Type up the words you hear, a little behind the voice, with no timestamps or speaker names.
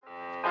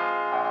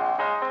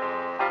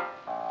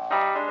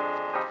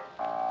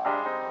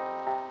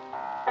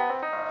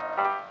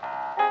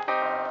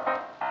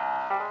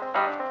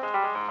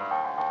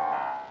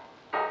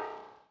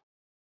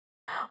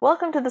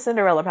Welcome to the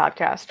Cinderella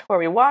podcast, where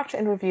we watch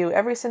and review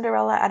every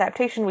Cinderella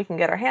adaptation we can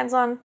get our hands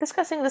on,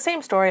 discussing the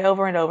same story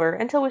over and over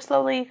until we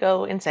slowly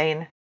go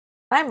insane.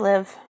 I'm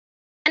Liv.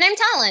 And I'm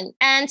Talon,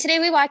 and today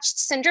we watched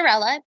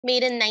Cinderella,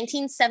 made in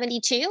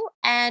 1972,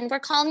 and we're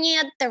calling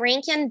it the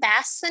Rankin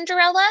Bass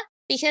Cinderella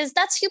because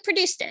that's who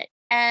produced it.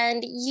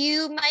 And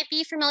you might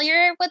be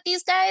familiar with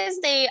these guys.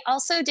 They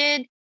also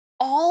did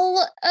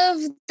all of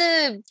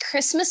the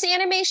Christmas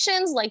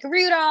animations like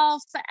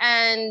Rudolph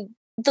and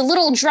the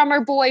little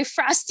drummer boy,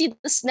 Frosty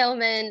the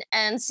Snowman,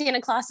 and Santa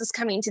Claus is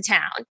Coming to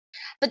Town.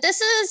 But this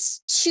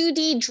is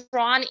 2D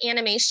drawn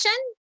animation.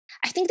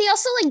 I think they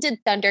also did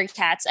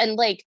Thundercats and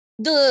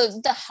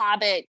the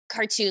Hobbit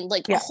cartoon,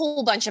 a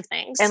whole bunch of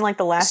things. And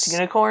The Last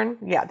Unicorn.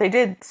 Yeah, they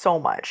did so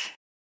much.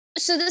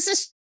 So this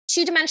is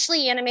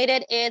two-dimensionally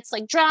animated. It's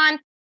drawn,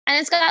 and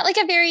it's got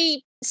a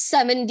very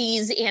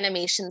 70s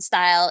animation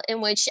style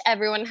in which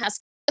everyone has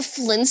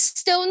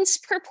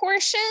Flintstones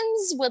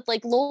proportions with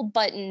little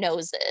button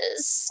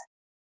noses.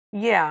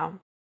 Yeah,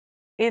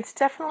 it's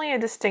definitely a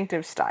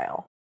distinctive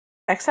style.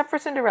 Except for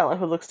Cinderella,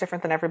 who looks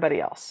different than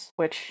everybody else,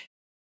 which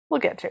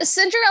we'll get to.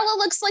 Cinderella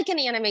looks like an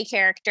anime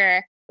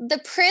character. The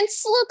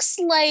prince looks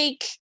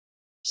like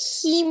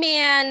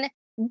He-Man,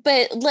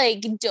 but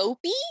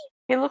dopey.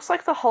 He looks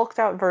like the hulked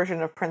out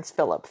version of Prince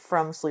Philip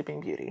from Sleeping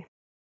Beauty.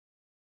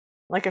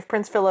 Like if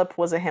Prince Philip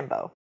was a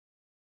himbo.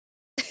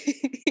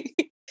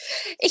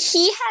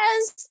 He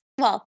has,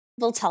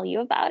 we'll tell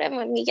you about him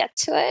when we get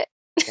to it.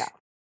 Yeah.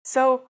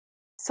 So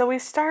we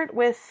start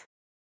with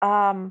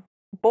boing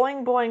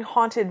boing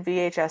haunted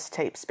VHS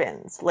tape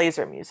spins,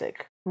 laser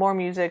music, more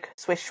music,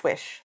 swish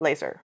swish,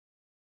 laser.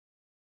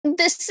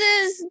 This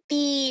is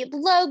the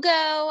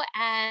logo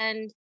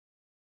and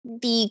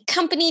the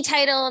company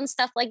title and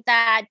stuff like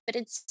that, but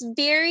it's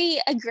very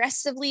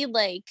aggressively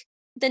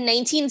the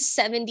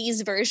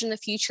 1970s version of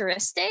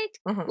futuristic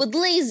with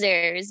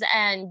lasers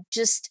and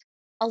just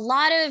a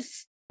lot of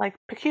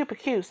pew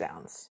pew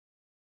sounds.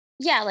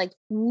 Yeah,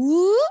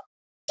 woo,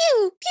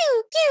 pew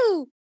pew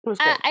pew. It was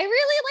great. I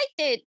really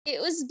liked it.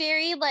 It was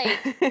very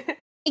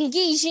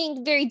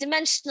engaging, very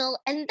dimensional,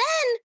 and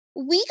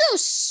then we go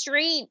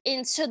straight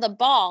into the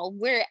ball.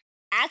 We're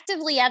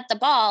actively at the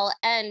ball,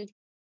 and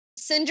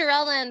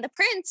Cinderella and the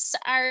prince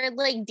are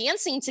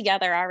dancing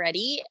together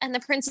already. And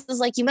the prince is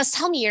like, "You must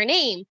tell me your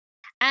name."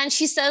 And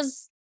she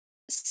says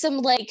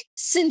some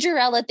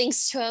Cinderella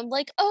things to him,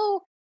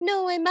 "Oh,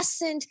 no, I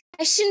mustn't.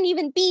 I shouldn't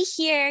even be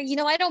here.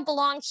 I don't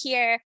belong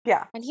here."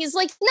 Yeah. And he's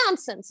like,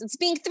 "Nonsense. It's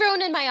being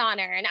thrown in my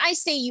honor. And I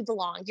say you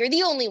belong. You're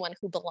the only one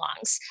who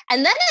belongs."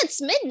 And then it's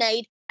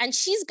midnight and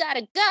she's got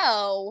to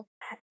go.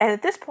 And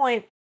at this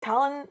point,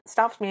 Talon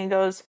stops me and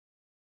goes,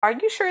 "Are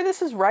you sure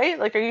this is right?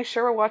 Are you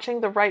sure we're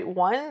watching the right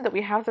one? That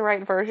we have the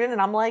right version?" And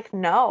I'm like,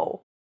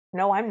 no,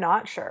 I'm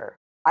not sure.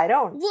 I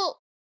don't. Well,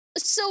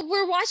 so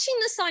we're watching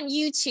this on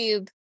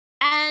YouTube,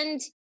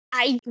 and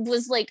I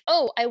was like,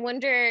 oh, I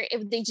wonder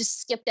if they just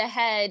skipped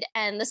ahead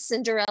and the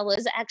Cinderella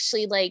is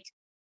actually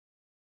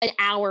an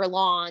hour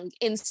long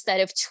instead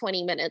of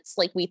 20 minutes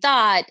like we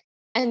thought.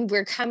 And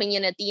we're coming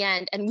in at the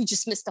end and we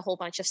just missed a whole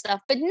bunch of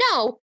stuff. But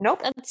no, nope.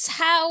 That's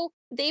how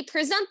they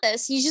present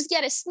this. You just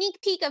get a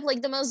sneak peek of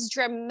the most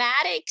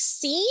dramatic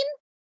scene.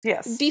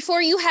 Yes.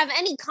 Before you have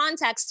any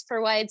context for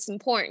why it's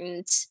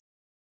important.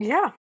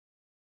 Yeah.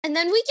 And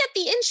then we get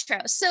the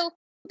intro. So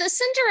the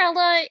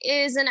Cinderella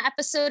is an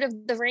episode of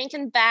the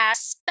Rankin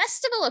Bass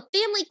Festival of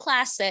Family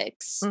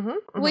Classics,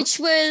 which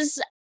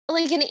was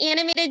an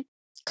animated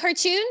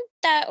cartoon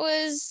that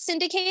was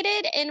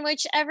syndicated in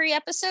which every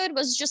episode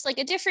was just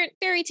a different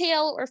fairy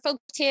tale or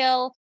folk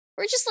tale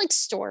or just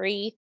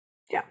story.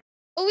 Yeah.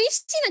 We've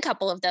seen a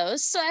couple of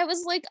those. So I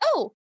was like,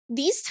 oh,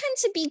 these tend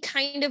to be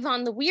kind of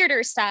on the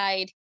weirder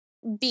side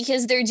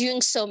because they're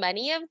doing so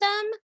many of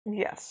them.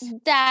 Yes.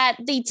 That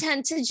they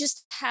tend to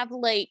just have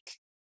a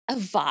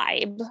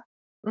vibe.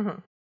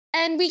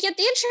 And we get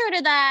the intro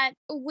to that,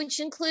 which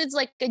includes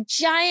a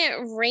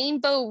giant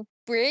rainbow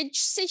bridge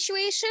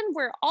situation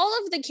where all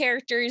of the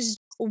characters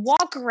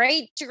walk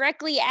right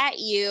directly at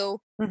you.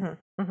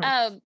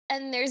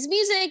 And there's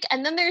music,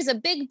 and then there's a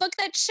big book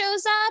that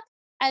shows up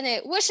and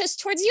it whooshes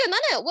towards you, and then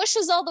it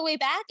whooshes all the way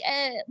back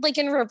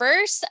in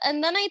reverse.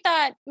 And then I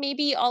thought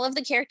maybe all of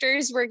the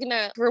characters were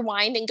gonna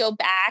rewind and go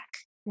back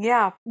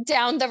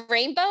down the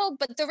rainbow,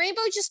 but the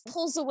rainbow just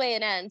pulls away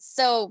and ends.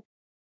 So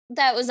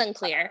that was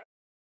unclear.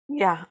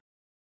 Yeah.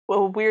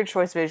 Well, weird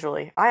choice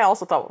visually. I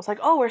also thought it was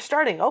oh, we're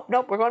starting. Oh,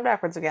 nope, we're going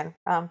backwards again.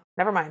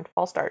 Never mind.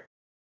 False start.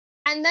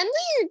 And then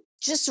we're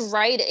just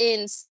right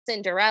in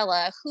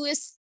Cinderella, who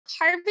is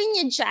carving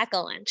a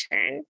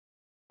jack-o'-lantern.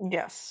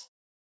 Yes.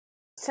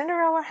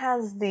 Cinderella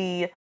has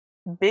the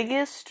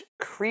biggest,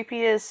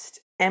 creepiest,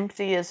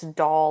 emptiest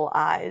doll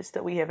eyes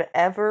that we have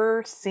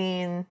ever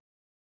seen.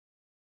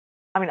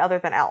 I mean, other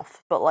than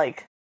Elf, but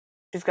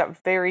she's got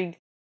very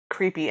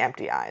creepy,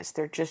 empty eyes.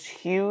 They're just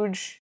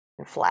huge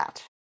and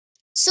flat.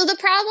 So the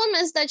problem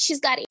is that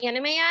she's got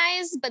anime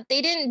eyes, but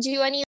they didn't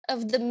do any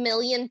of the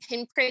million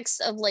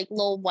pinpricks of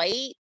little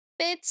white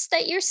bits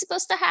that you're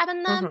supposed to have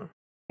in them.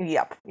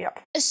 Yep, yep.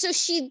 So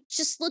she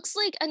just looks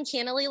like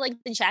uncannily like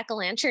the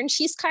jack-o'-lantern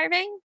she's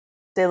carving.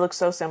 They look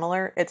so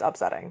similar, it's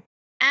upsetting.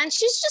 And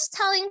she's just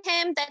telling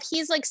him that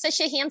he's like such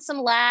a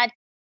handsome lad.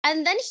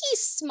 And then he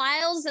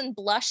smiles and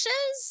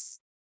blushes.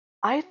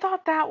 I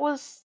thought that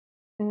was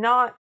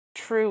not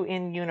true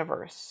in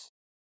universe,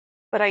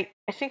 but I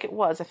think it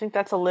was. I think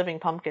that's a living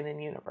pumpkin in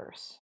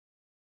universe.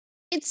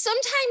 It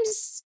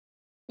sometimes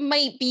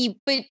might be,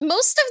 but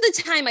most of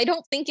the time I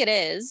don't think it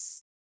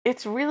is.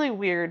 It's really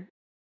weird.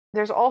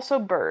 There's also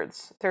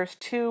birds. There's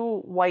two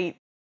white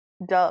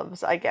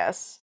doves, I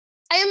guess.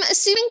 I am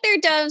assuming they're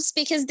doves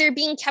because they're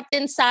being kept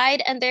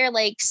inside and they're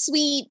like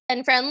sweet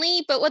and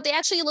friendly, but what they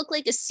actually look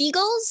like is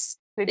seagulls.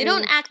 They They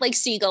don't do. act like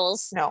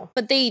seagulls, No.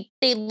 but they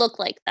look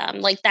like them,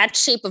 like that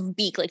shape of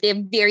beak, like they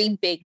have very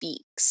big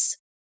beaks.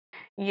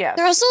 They're Yes.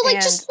 also like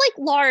And just like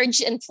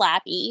large and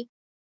flappy.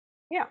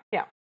 yeah,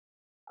 yeah.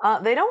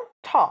 They don't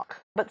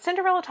talk, but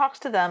Cinderella talks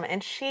to them,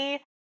 and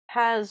she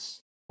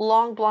has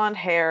long blonde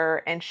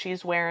hair, and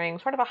she's wearing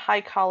sort of a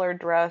high collared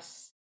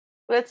dress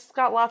that's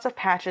got lots of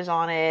patches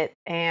on it,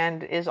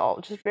 and is all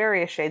just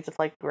various shades of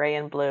like gray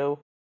and blue.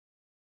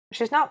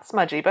 She's not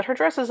smudgy, but her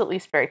dress is at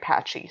least very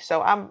patchy,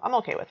 so I'm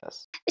okay with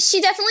this.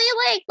 She definitely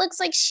like looks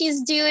like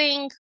she's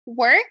doing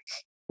work,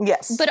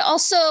 Yes. but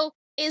also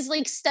is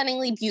like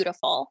stunningly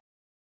beautiful,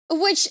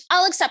 which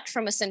I'll accept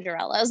from a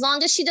Cinderella as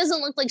long as she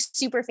doesn't look like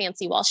super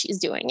fancy while she's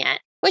doing it,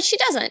 which she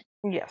doesn't.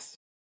 Yes.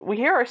 We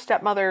hear our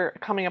stepmother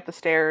coming up the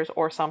stairs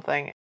or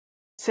something.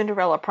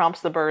 Cinderella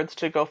prompts the birds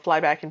to go fly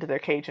back into their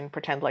cage and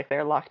pretend like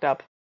they're locked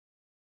up.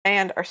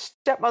 And our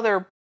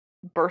stepmother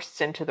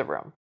bursts into the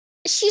room.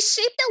 She's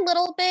shaped a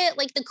little bit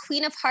like the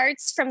Queen of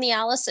Hearts from the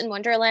Alice in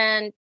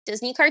Wonderland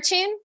Disney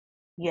cartoon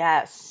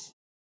Yes.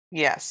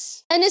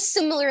 Yes. and is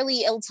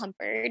similarly ill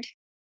tempered.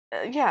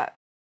 Yeah.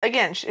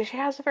 Again, she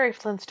has a very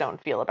Flintstone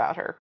feel about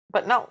her,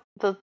 but not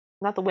the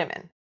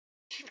women.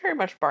 She's very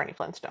much Barney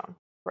Flintstone,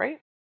 right?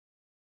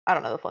 I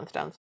don't know the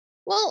Flintstones.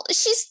 Well,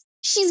 she's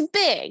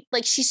big,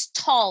 like she's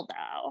tall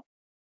though.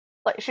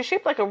 Like she's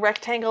shaped like a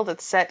rectangle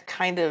that's set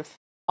kind of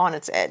on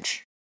its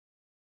edge.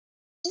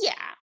 Yeah,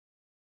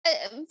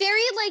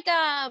 very like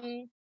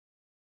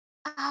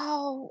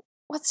oh,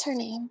 what's her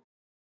name?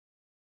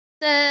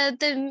 The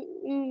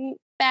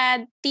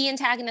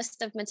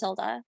antagonist of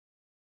Matilda,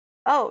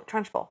 Oh,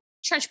 Trunchbull.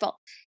 Trunchbull.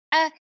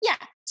 Yeah.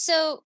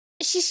 So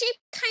she's shaped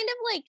kind of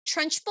like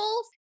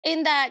Trunchbull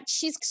in that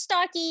she's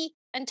stocky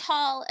and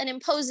tall and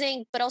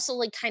imposing, but also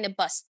like kind of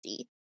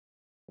busty,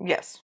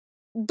 Yes.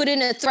 but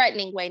in a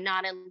threatening way,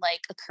 not in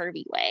like a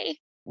curvy way.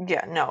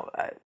 Yeah, no,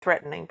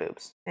 threatening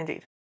boobs,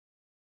 indeed.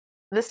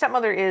 The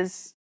stepmother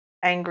is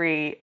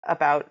angry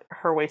about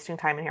her wasting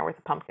time in here with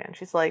the pumpkin.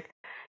 She's like,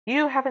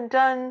 you haven't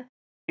done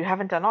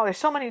all, there's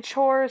so many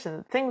chores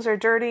and things are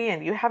dirty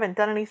and you haven't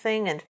done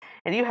anything and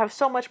you have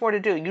so much more to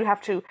do. You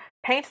have to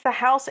paint the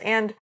house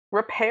and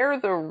repair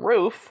the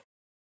roof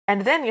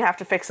and then you have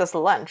to fix us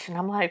lunch. And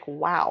I'm like,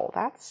 wow,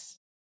 that's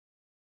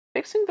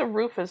fixing the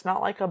roof is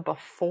not like a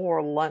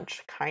before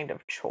lunch kind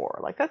of chore.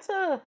 Like it's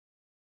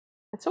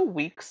a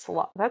week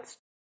slot. That's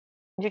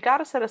you got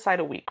to set aside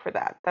a week for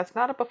that. That's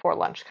not a before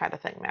lunch kind of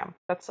thing, ma'am.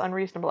 That's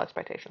unreasonable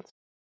expectations.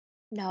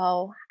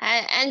 No.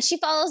 And she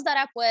follows that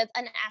up with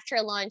an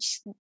after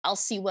lunch, I'll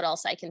see what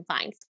else I can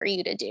find for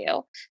you to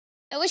do.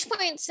 At which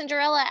point,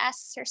 Cinderella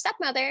asks her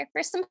stepmother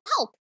for some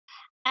help.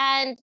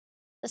 And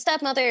the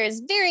stepmother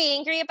is very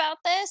angry about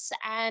this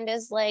and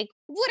is like,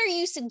 what are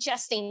you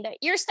suggesting? That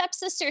your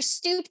stepsister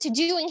stoop to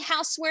doing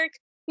housework?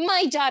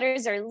 My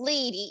daughters are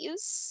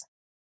ladies.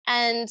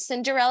 And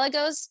Cinderella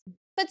goes,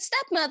 but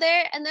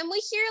stepmother. And then we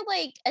hear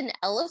like an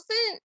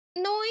elephant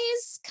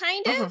noise,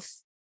 kind Hmm. of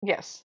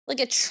Yes. like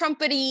a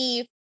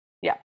trumpety,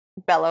 Yeah.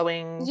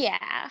 Bellowing,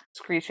 yeah.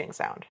 screeching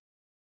sound.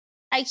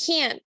 I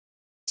can't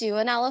do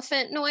an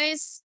elephant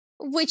noise,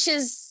 which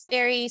is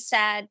very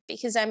sad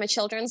because I'm a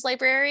children's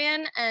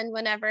librarian. And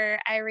whenever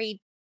I read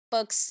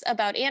books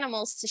about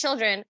animals to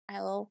children,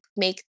 I will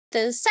make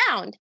the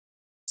sound.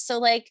 So,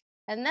 like,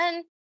 and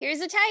then here's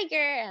a tiger,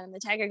 and the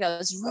tiger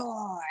goes,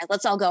 roar.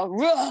 Let's all go,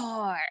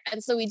 roar.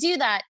 And so we do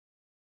that.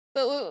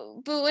 But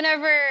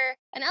whenever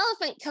an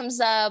elephant comes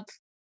up,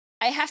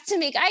 I have to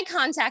make eye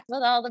contact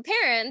with all the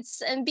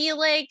parents and be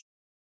like,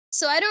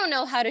 so I don't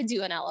know how to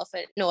do an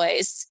elephant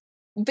noise,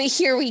 but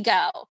here we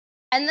go.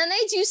 And then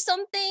I do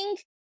something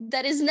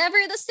that is never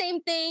the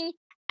same thing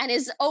and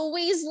is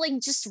always like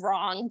just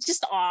wrong,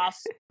 just off.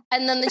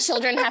 And then the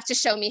children have to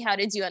show me how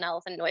to do an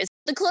elephant noise.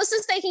 The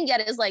closest I can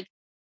get is like,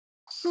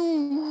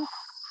 oh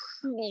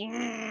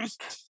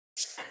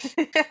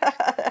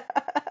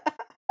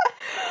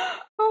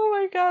Oh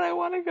my god, I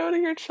want to go to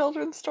your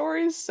children's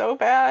stories so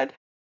bad.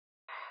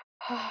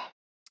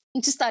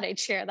 just thought I'd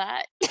share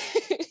that.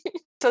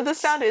 So this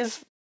sound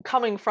is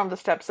coming from the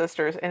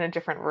stepsisters in a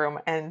different room,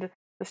 and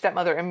the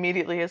stepmother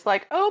immediately is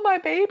like, "Oh, my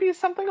baby,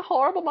 something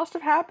horrible must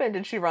have happened,"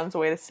 and she runs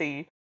away to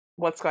see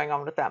what's going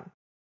on with them.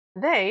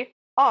 They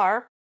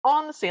are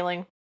on the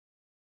ceiling.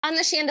 On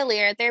the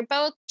chandelier, they're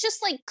both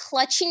just like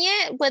clutching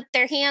it with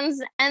their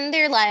hands and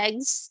their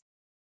legs.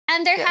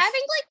 And they're Yes.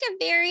 having like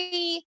a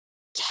very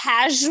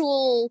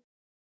casual,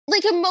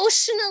 like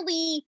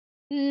emotionally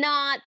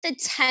not the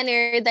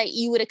tenor that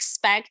you would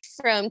expect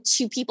from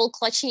two people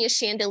clutching a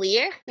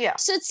chandelier. Yeah.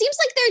 So it seems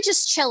like they're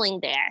just chilling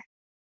there,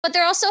 but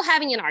they're also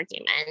having an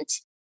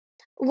argument.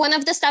 One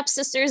of the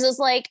stepsisters is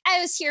like,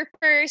 I was here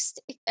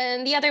first.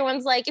 And the other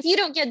one's like, if you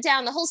don't get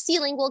down, the whole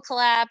ceiling will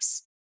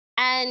collapse.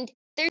 And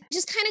they're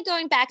just kind of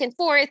going back and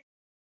forth.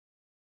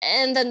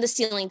 And then the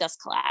ceiling does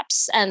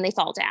collapse and they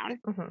fall down.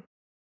 Mm-hmm.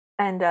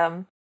 And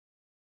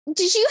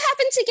did you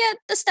happen to get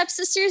the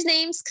stepsisters'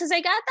 names? Because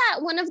I got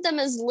that one of them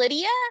is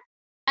Lydia,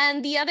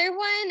 and the other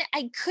one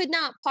I could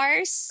not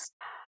parse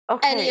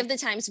any of the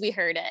times we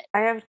heard it.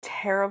 I have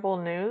terrible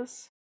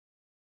news.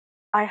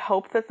 I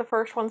hope that the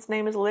first one's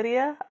name is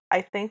Lydia.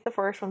 I think the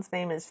first one's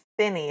name is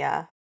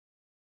Phinia.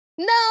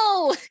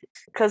 No!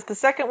 Because the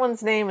second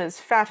one's name is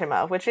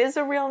Fatima, which is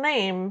a real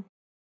name,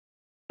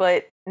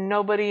 but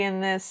nobody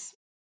in this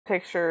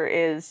picture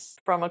is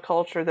from a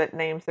culture that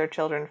names their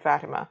children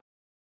Fatima.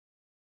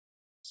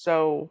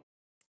 So.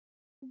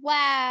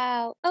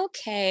 Wow.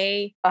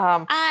 Okay.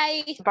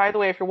 By the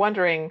way, if you're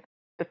wondering,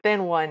 the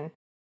thin one,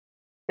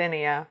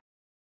 Phinia,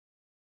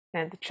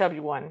 and the chubby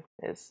one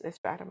is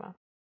Fatima.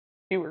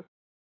 You were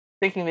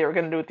thinking they were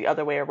going to do it the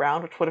other way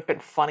around, which would have been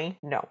funny.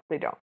 No, they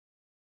don't.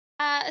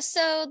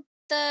 So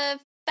the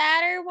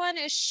fatter one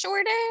is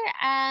shorter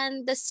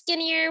and the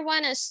skinnier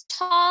one is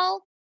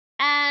tall,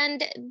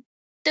 and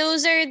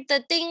those are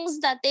the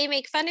things that they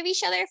make fun of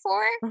each other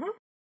for. Mm-hmm.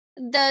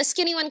 The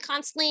skinny one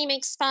constantly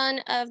makes fun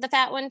of the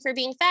fat one for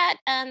being fat,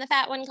 and the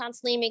fat one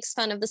constantly makes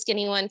fun of the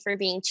skinny one for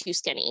being too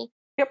skinny.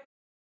 Yep.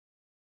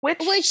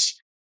 Which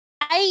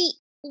I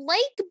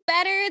like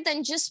better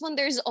than just when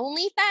there's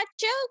only fat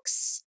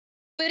jokes,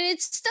 but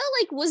it still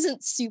like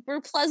wasn't super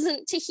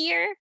pleasant to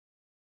hear.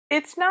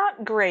 It's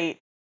not great.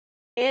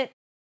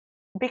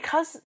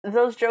 Because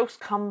those jokes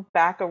come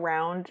back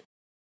around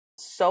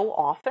so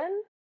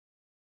often,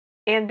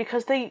 and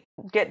because they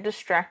get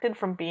distracted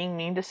from being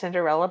mean to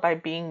Cinderella by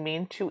being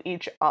mean to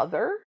each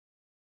other,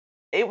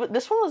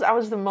 this one was, I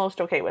was the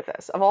most okay with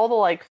this. Of all the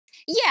like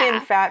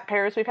thin fat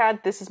pairs we've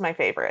had, this is my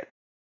favorite.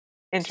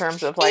 In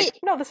terms of like,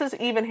 no, this is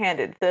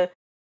even-handed. The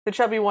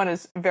chubby one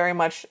is very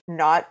much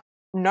not,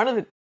 none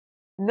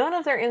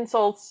of their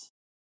insults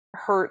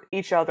hurt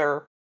each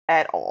other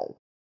at all.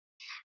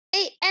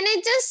 And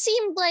it does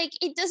seem like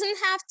it doesn't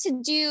have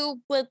to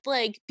do with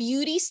like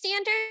beauty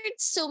standards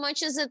so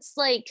much as it's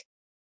like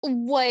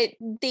what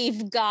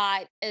they've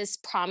got as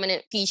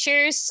prominent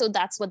features, so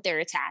that's what they're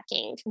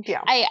attacking.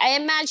 Yeah. I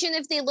imagine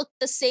if they looked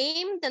the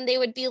same, then they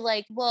would be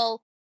like,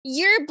 well,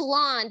 you're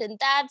blonde and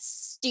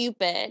that's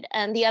stupid.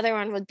 And the other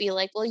one would be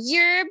like, well,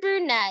 you're a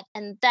brunette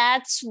and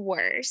that's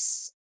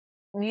worse.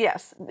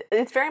 Yes,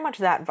 it's very much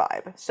that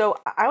vibe. So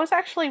I was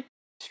actually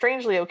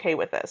strangely okay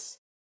with this.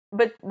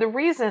 But the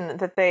reason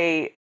that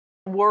they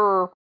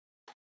were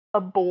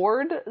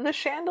aboard the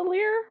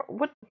chandelier,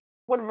 what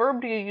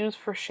verb do you use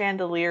for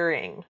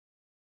chandeliering?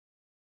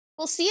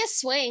 Well, Sia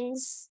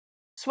swings.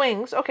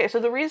 Swings. Okay, so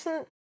the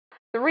reason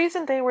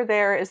they were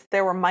there is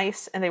there were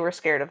mice and they were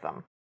scared of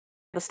them.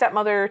 The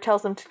stepmother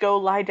tells them to go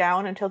lie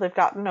down until they've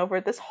gotten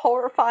over this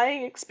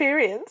horrifying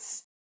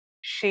experience.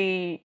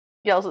 She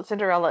yells at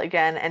Cinderella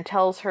again and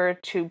tells her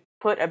to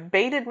put a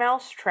baited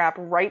mouse trap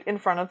right in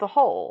front of the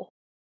hole.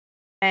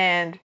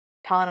 And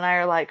Talon and I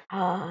are like,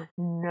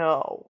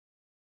 no.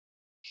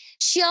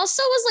 She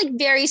also was like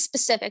very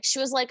specific. She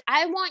was like,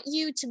 I want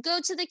you to go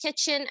to the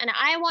kitchen and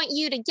I want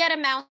you to get a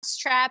mouse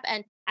trap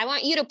and I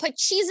want you to put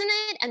cheese in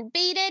it and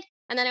bait it.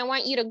 And then I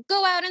want you to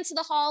go out into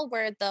the hall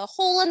where the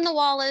hole in the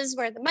wall is,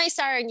 where the mice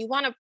are, and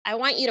I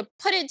want you to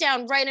put it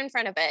down right in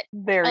front of it.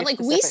 Very and like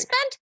specific. We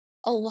spent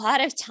a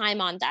lot of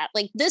time on that.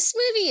 Like this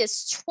movie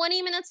is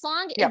 20 minutes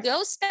long. Yep. It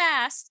goes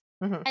fast.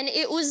 Mm-hmm. And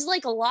it was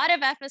like a lot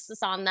of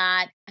emphasis on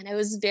that. And I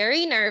was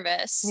very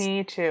nervous.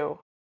 Me too.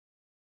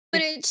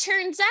 But it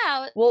turns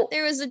out that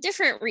there was a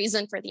different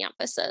reason for the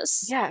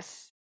emphasis.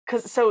 Yes.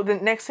 So the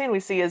next scene we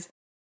see is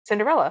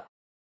Cinderella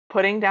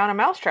putting down a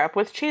mousetrap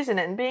with cheese in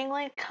it and being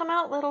like, come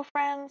out, little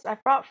friends, I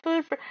brought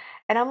food for...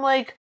 And I'm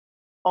like,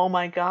 oh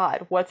my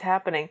god, what's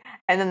happening?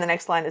 And then the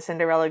next line is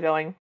Cinderella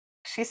going,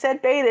 she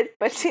said bait it,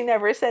 but she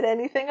never said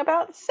anything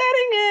about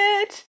setting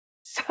it.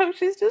 So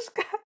she's just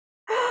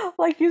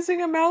like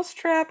using a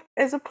mousetrap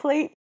as a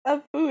plate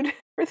of food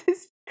for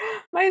this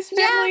mice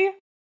family. Yeah.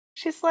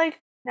 She's like,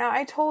 now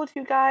I told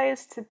you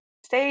guys to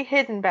stay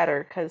hidden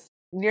better because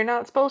you're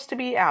not supposed to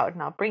be out,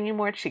 and I'll bring you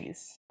more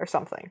cheese or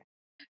something.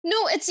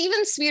 No, it's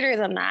even sweeter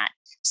than that.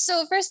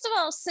 So first of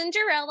all,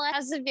 Cinderella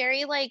has a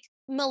very like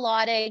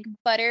melodic,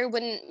 butter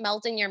wouldn't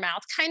melt in your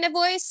mouth kind of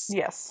voice.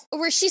 Yes.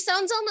 Where she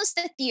sounds almost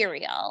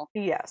ethereal.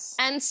 Yes.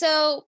 And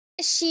so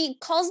she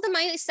calls the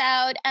mice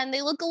out and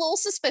they look a little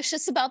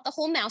suspicious about the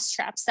whole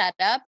mousetrap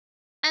setup.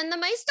 And the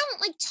mice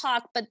don't like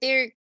talk, but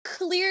they're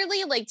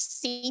clearly like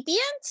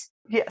sapient.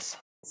 Yes.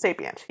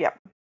 Sapient. Yep.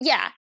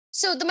 Yeah.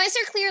 So the mice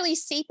are clearly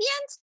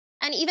sapient.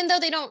 And even though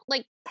they don't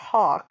like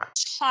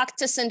talk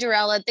to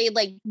Cinderella, they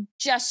like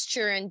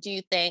gesture and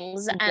do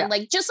things. And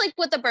like, just like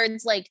with the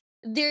birds, like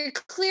they're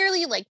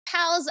clearly like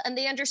pals and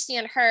they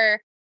understand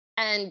her.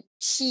 and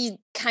she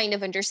kind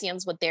of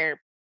understands what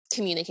they're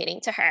communicating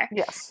to her.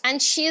 Yes.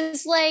 And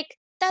she's like,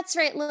 "That's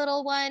right,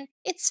 little one.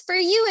 It's for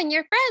you and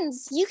your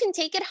friends. You can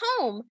take it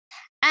home."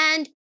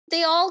 And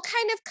they all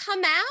kind of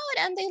come out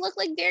and they look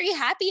like very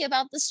happy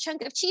about this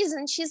chunk of cheese.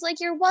 And she's like,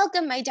 "You're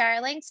welcome, my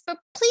darlings, but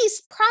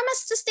please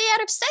promise to stay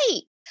out of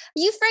sight.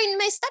 You frightened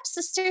my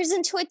stepsisters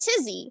into a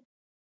tizzy."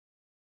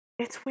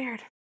 It's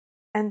weird.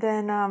 And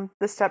then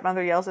the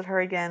stepmother yells at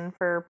her again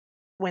for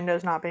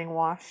windows not being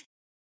washed.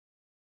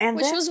 And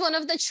Which then, was one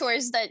of the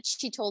chores that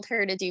she told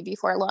her to do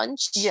before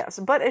lunch. yes,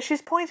 but as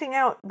she's pointing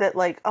out that,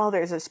 like, oh,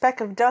 there's a speck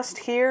of dust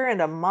here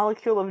and a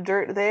molecule of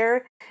dirt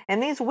there,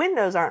 and these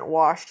windows aren't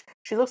washed,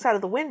 she looks out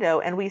of the window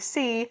and we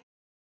see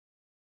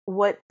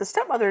what the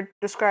stepmother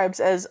describes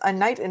as a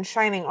knight in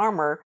shining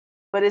armor,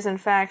 but is in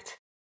fact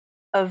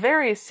a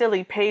very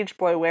silly page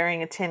boy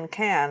wearing a tin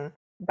can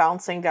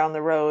bouncing down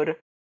the road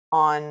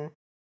on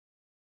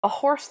a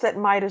horse that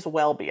might as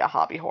well be a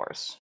hobby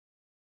horse.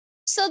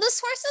 So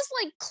this horse is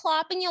like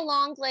clopping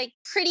along like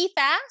pretty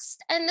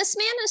fast, and this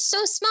man is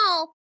so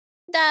small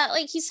that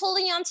like he's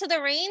holding onto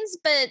the reins,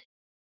 but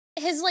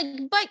his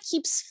like butt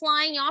keeps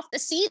flying off the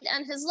seat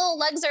and his little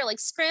legs are like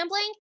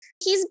scrambling.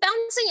 He's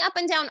bouncing up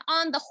and down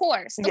on the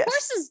horse. The Yes.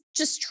 horse is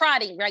just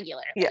trotting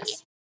regularly.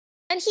 Yes.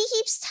 And he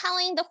keeps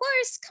telling the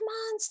horse, "Come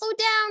on, slow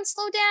down,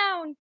 slow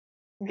down."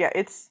 Yeah,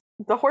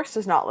 the horse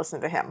does not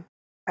listen to him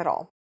at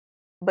all.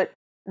 But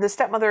the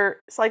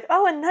stepmother is like,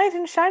 "Oh, a knight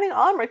in shining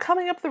armor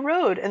coming up the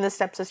road." And the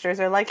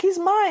stepsisters are like, "He's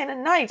mine, a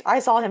knight. I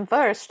saw him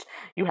first.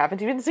 You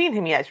haven't even seen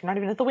him yet. You're not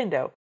even at the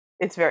window."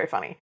 It's very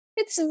funny.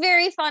 It's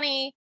very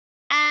funny.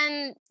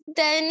 And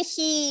then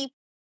he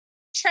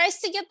tries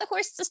to get the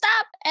horse to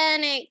stop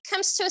and it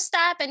comes to a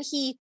stop and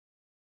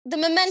the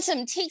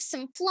momentum takes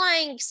him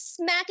flying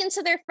smack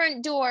into their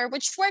front door,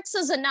 which works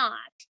as a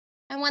knock.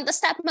 And when the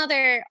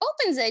stepmother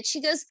opens it,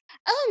 she goes,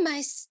 "Oh, my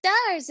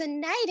stars, a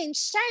knight in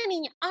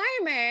shining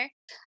armor.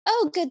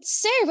 Oh, good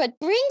sir, what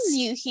brings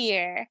you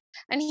here?"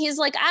 And he's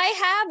like, "I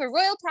have a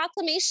royal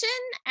proclamation."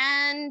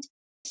 And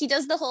he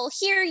does the whole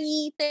 "hear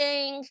ye"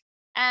 thing.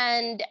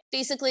 And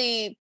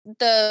basically,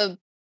 the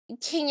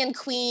king and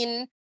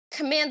queen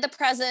command the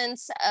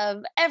presence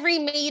of every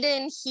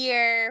maiden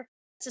here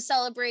to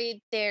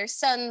celebrate their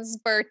son's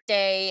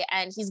birthday,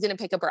 and he's going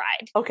to pick a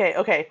bride.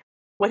 Okay.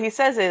 What he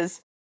says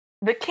is,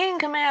 "The king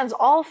commands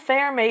all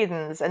fair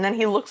maidens," and then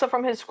he looks up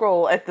from his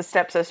scroll at the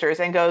stepsisters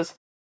and goes,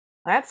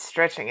 "That's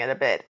stretching it a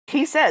bit."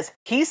 He says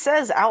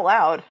out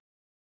loud,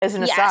 as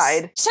an Yes,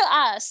 aside,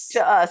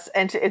 to us,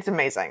 and it's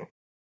amazing.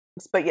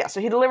 But yeah,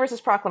 so he delivers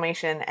his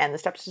proclamation, and the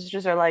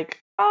stepsisters are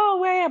like, "Oh,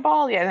 away, a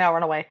ball. Yeah, now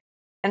run away."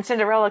 And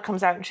Cinderella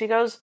comes out and she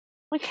goes,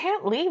 "We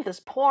can't leave this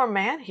poor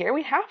man here.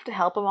 We have to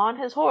help him on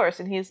his horse."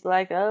 And he's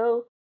like,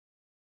 "Oh,"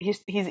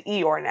 he's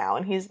Eeyore now,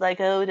 and he's like,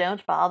 "Oh,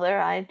 don't bother.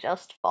 I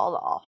just fall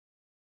off."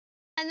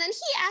 And then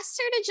he asks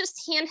her to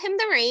just hand him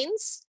the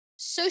reins.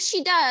 So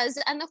she does,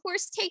 and the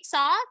horse takes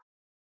off.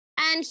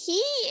 And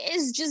he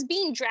is just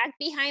being dragged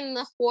behind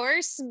the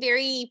horse,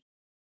 very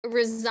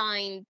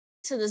resigned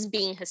to this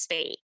being his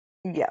fate.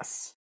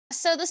 Yes.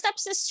 So the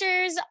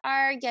stepsisters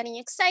are getting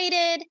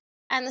excited,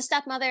 and the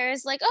stepmother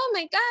is like, "Oh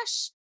my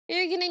gosh,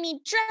 you're gonna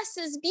need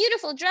dresses,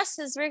 beautiful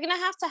dresses. We're gonna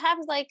have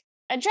like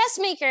a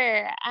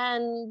dressmaker."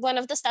 And one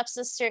of the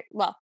stepsisters,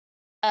 well,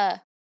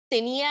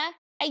 Thinia,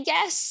 I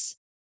guess,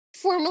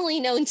 formerly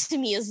known to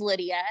me as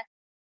Lydia,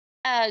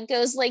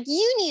 goes like,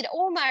 "You need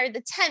Omar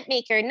the tent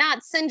maker,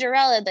 not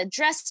Cinderella the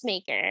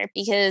dressmaker,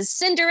 because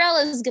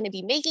Cinderella is going to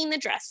be making the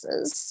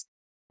dresses."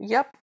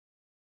 Yep.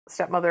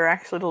 Stepmother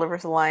actually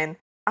delivers a line,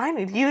 "I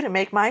need you to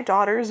make my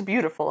daughters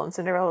beautiful." And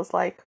Cinderella's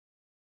like,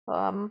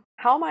 how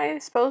am I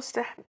supposed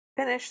to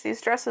finish these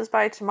dresses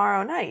by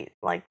tomorrow night?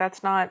 Like,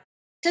 that's not...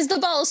 Because the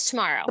ball is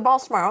tomorrow. The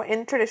ball's tomorrow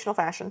in traditional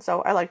fashion,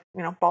 so I like,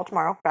 ball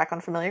tomorrow, back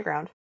on familiar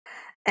ground.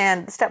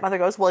 And the stepmother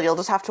goes, "Well, you'll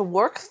just have to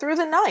work through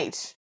the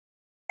night."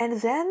 And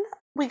then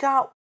we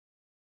got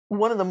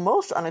one of the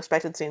most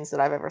unexpected scenes that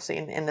I've ever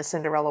seen in the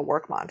Cinderella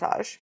work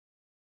montage.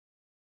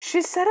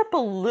 She set up a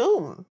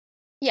loom.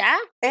 Yeah.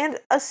 And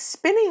a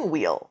spinning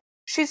wheel.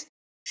 She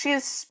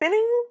is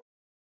spinning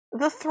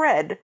the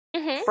thread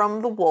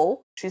from the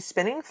wool. She's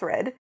spinning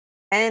thread,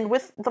 and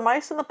with the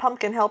mice and the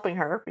pumpkin helping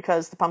her,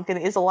 because the pumpkin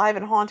is alive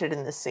and haunted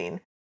in this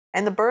scene,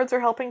 and the birds are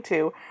helping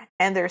too,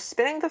 and they're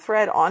spinning the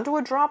thread onto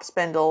a drop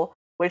spindle,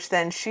 which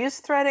then she's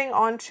threading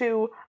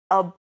onto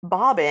a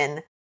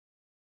bobbin,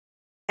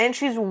 and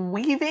she's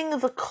weaving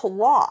the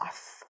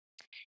cloth.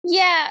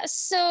 Yeah,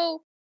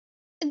 so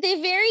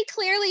they very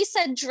clearly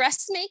said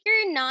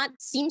dressmaker, not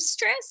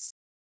seamstress.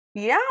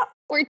 Yeah.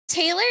 Or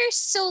tailor.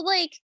 So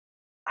like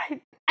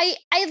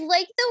I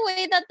like the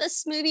way that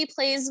this movie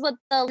plays with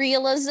the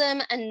realism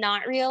and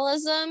not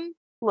realism.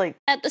 Like,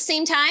 at the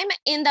same time,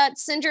 in that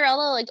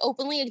Cinderella like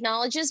openly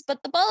acknowledges,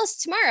 "But the ball is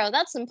tomorrow.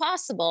 That's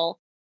impossible."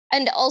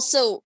 And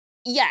also,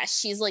 yeah,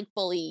 she's like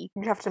fully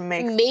you have to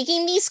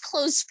making these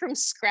clothes from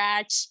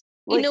scratch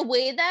in a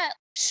way that,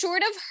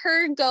 short of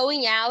her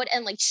going out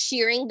and like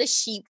shearing the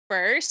sheep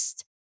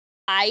first,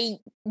 I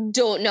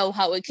don't know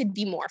how it could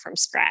be more from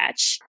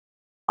scratch.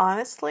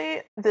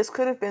 Honestly, this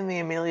could have been the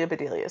Amelia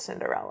Bedelia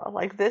Cinderella.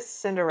 Like, this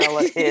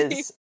Cinderella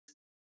is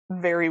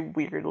very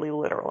weirdly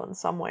literal in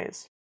some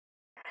ways.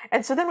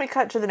 And so then we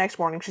cut to the next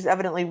morning. She's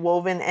evidently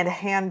woven and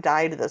hand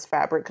dyed this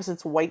fabric because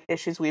it's white as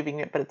she's weaving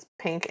it, but it's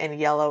pink and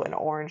yellow and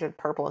orange and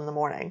purple in the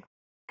morning.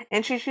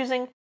 And she's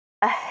using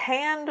a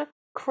hand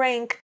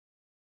crank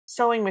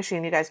sewing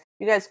machine, you guys.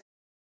 You guys,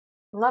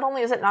 not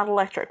only is it not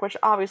electric, which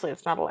obviously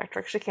it's not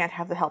electric, she can't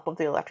have the help of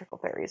the electrical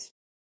fairies,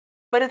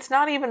 but it's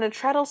not even a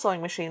treadle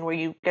sewing machine where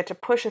you get to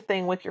push a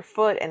thing with your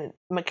foot and it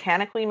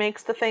mechanically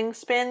makes the thing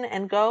spin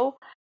and go.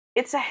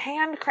 It's a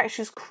hand crank.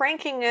 She's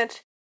cranking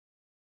it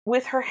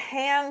with her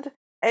hand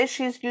as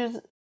she's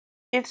using.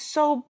 It's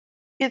so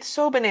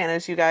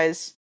bananas, you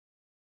guys.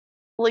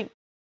 Like,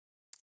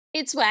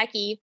 It's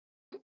wacky.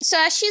 So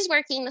as she's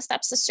working, the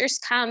stepsisters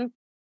come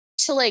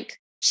to like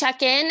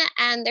check in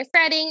and they're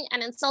fretting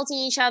and insulting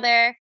each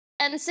other.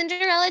 And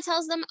Cinderella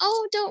tells them,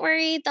 "Oh, don't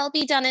worry, they'll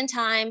be done in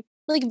time."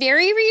 Like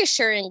very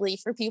reassuringly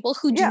for people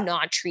who do yeah,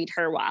 not treat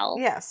her well.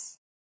 yes.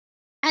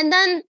 And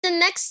then the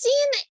next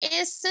scene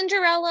is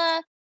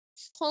Cinderella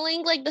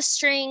pulling like the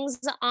strings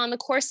on the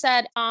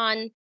corset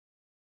on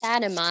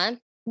Fatima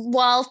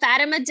while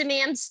Fatima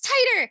demands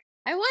tighter.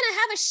 I want to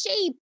have a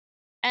shape.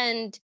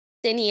 And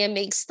Dinia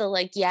makes the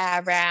like,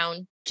 yeah,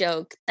 round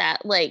joke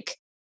that like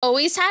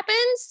always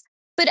happens.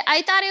 But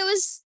I thought it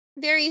was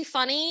very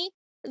funny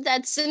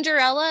that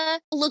Cinderella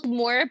looked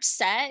more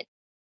upset,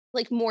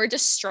 like more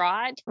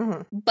distraught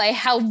Mm-hmm. by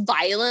how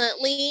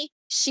violently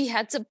she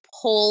had to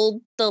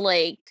pull the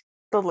like,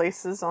 The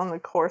laces on the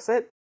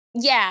corset.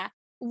 yeah.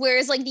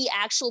 Whereas like the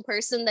actual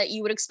person that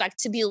you would expect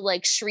to be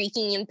like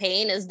shrieking in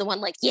pain is the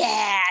one like,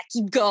 yeah,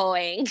 keep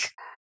going.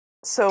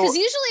 So Because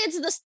usually it's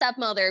the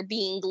stepmother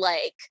being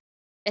like,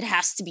 it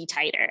has to be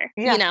tighter,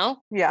 you yeah,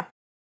 know? yeah.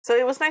 So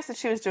it was nice that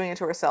she was doing it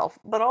to herself,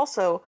 but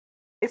also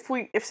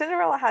if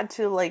Cinderella had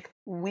to like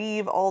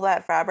weave all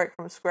that fabric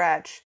from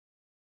scratch,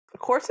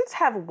 corsets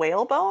have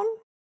whalebone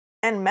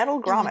and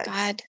metal Oh my grommets.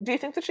 God. Do you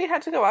think that she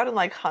had to go out and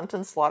like hunt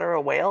and slaughter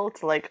a whale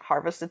to like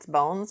harvest its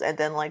bones and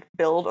then like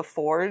build a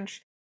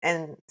forge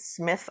and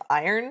smith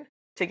iron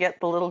to get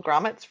the little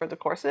grommets for the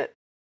corset?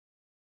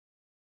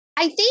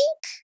 I think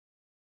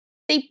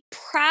they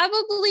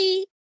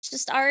probably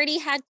just already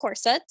had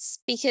corsets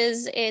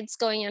because it's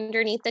going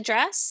underneath the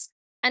dress.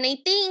 And I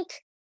think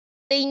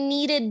they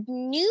needed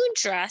new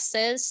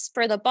dresses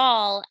for the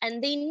ball.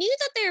 And they knew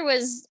that there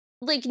was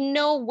like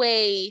no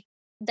way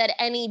that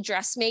any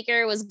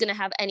dressmaker was going to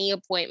have any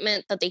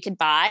appointment that they could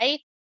buy.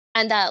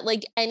 And that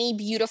like any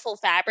beautiful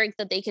fabric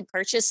that they could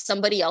purchase,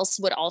 somebody else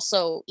would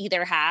also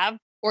either have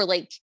or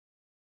like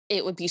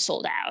it would be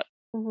sold out.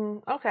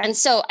 Okay. And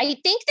so I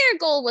think their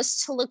goal was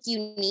to look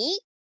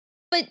unique,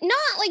 but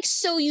not like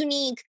so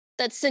unique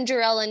that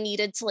Cinderella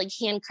needed to like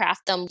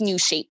handcraft them new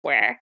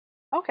shapewear.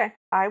 Okay.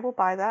 I will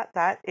buy that.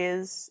 That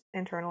is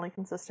internally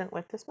consistent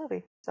with this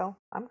movie. So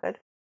I'm good.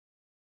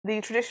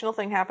 The traditional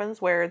thing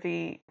happens where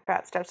the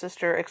fat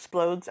stepsister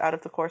explodes out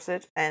of the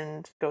corset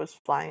and goes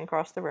flying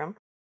across the room.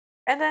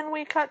 And then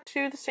we cut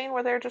to the scene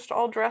where they're just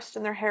all dressed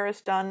and their hair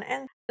is done.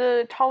 And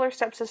the taller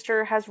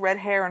stepsister has red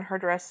hair and her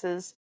dress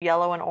is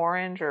yellow and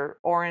orange, or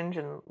orange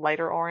and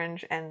lighter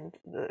orange. And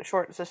the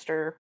short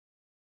sister,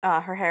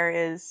 her hair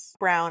is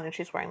brown and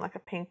she's wearing like a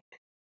pink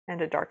and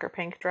a darker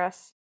pink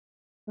dress.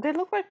 They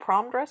look like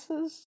prom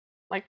dresses,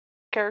 like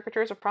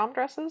caricatures of prom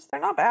dresses. They're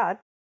not bad.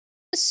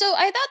 So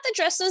I thought the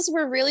dresses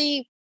were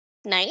really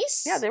Yeah,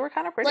 nice. they were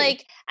kind of pretty.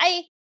 Like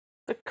I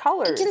The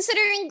colors.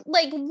 considering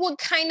like what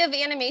kind of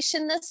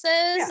animation this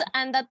is Yeah,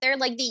 and that they're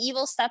like the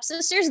evil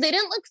stepsisters, they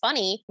didn't look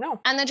funny.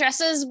 no. And the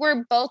dresses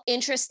were both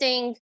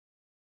interesting,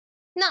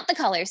 not the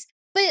colors,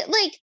 but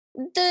like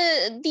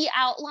the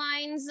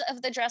outlines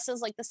of the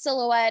dresses, like the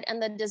silhouette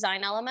and the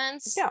design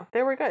elements, Yeah,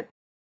 they were good.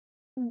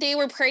 they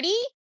were pretty.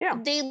 Yeah.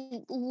 They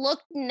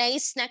looked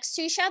nice next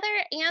to each other,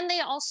 and they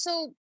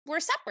also were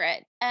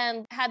separate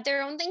and had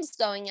their own things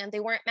going, and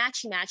they weren't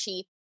matchy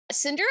matchy.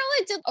 Cinderella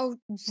did a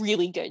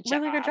really good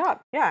Really good job. job.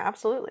 Yeah,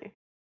 absolutely.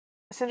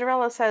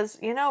 Cinderella says,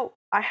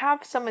 I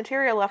have some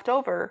material left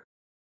over.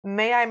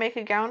 May I make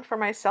a gown for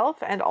myself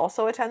and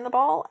also attend the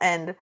ball?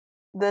 And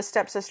the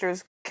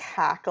stepsisters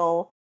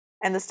cackle,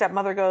 and the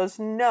stepmother goes,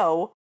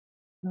 No,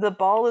 the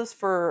ball is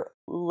for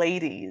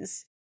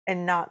ladies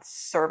and not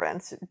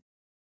servants.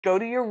 Go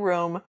to your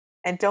room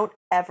and don't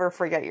ever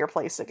forget your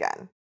place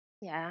again.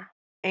 Yeah.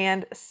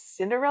 And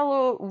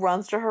Cinderella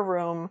runs to her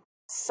room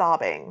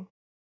sobbing.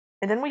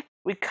 And then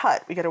we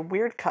cut. We get a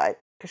weird cut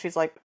because she's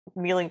like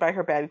kneeling by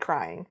her bed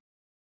crying.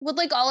 With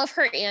like all of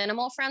her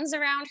animal friends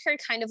around her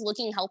kind of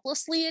looking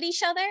helplessly at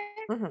each other.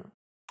 hmm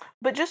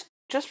But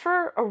just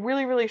for a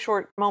really really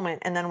short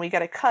moment, and then we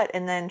get a cut,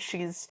 and then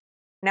she's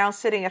now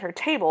sitting at her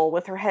table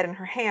with her head in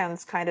her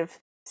hands, kind of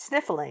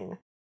sniffling,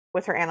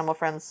 with her animal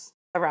friends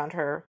around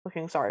her,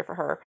 looking sorry for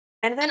her.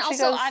 And then And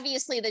she also goes,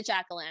 obviously the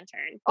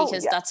jack-o'-lantern, "Oh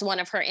because yeah, that's one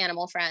of her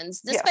animal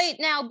friends, yes, despite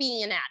now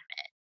being an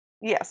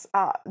yes.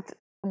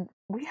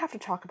 We have to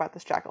talk about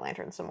this jack o'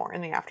 lantern some more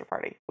in the after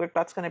party.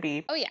 That's going to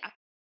be. oh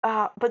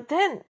yeah. But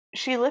then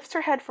she lifts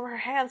her head from her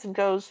hands and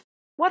goes,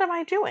 "What am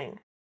I doing?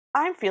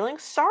 I'm feeling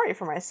sorry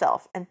for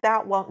myself, and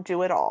that won't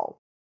do at all.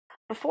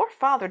 Before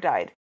father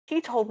died,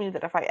 he told me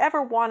that if I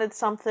ever wanted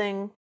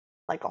something,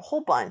 like a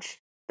whole bunch,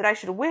 that I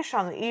should wish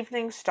on the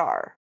evening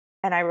star.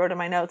 And I wrote in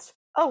my notes,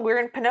 oh, we're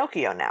in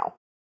Pinocchio now.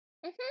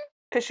 Hmm.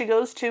 Because she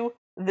goes to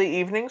the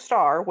evening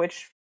star,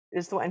 which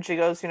is the one she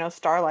goes,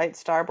 starlight,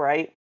 star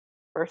bright.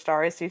 First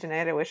star I see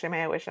tonight, I wish I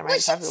might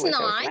Which have the it's wish I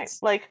wish I not. might.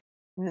 Like,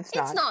 it's It's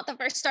not. not the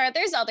first star.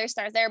 There's other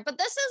stars there, but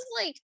this is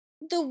like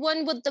the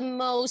one with the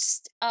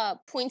most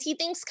pointy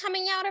things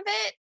coming out of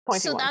it. Pointy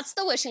So ones. that's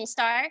the wishing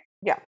star.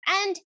 Yeah.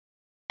 And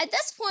at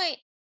this point,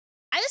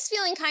 I was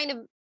feeling kind of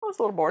I was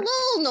a little bored.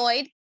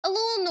 a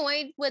little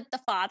annoyed with the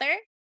father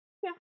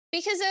Yeah.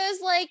 because it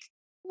was like,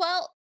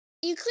 well,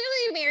 you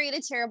clearly married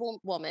a terrible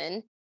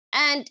woman.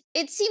 And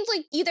it seemed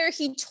like either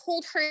he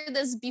told her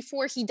this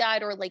before he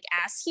died or like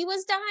as he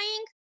was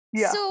dying.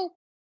 Yeah. So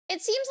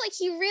it seems like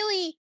he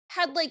really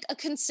had like a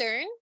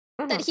concern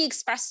Hmm. that he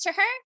expressed to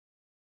her.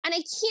 And I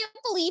can't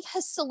believe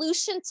his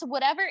solution to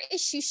whatever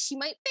issue she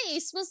might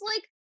face was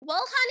like,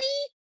 well,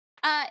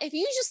 honey, if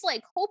you just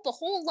like hope a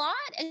whole lot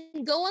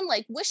and go and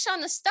like wish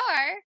on a star,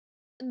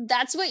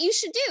 that's what you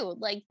should do.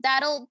 Like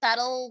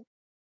that'll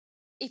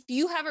if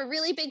you have a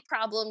really big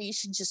problem, you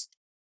should just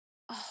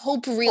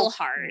hope real Hope,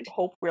 hard.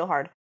 hope real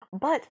hard.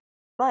 But,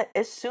 but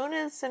as soon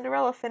as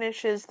Cinderella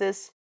finishes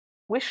this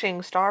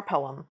wishing star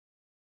poem,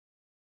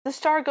 the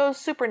star goes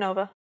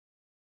supernova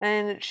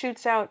and it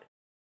shoots out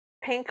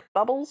pink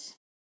bubbles.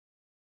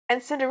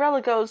 And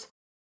Cinderella goes,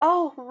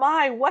 oh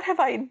my, what have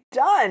I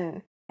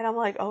done? And I'm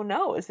like, oh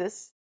no, is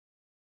this.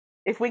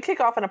 If we kick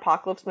off an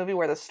apocalypse movie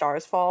where the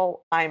stars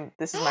fall,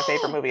 this is my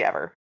favorite movie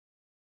ever.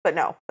 But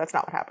no, that's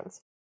not what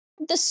happens.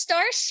 The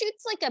star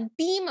shoots like a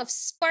beam of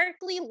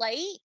sparkly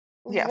light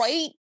Yes.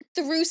 right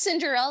through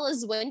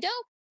Cinderella's window.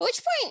 At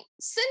which point,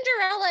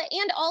 Cinderella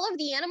and all of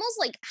the animals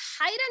like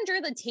hide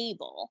under the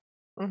table.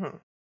 Mm-hmm.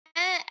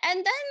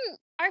 And then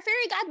our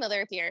fairy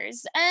godmother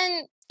appears,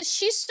 and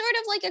she's sort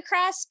of like a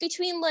cross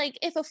between like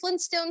if a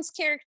Flintstones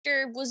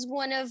character was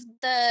one of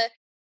the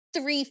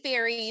three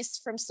fairies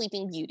from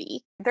Sleeping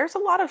Beauty. There's a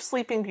lot of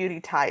Sleeping Beauty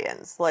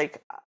tie-ins.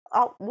 Like,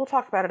 we'll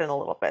talk about it in a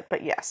little bit,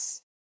 but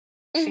yes,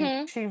 she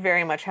Mm-hmm. she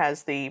very much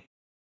has the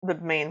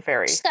main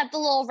fairy. She's got the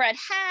little red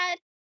hat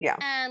Yeah.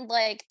 and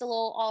like the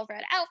little all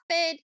red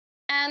outfit.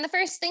 And the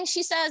first thing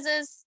she says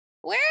is,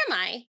 "Where am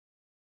I?"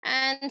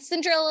 And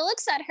Cinderella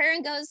looks at her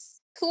and goes,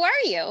 "Who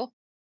are you?"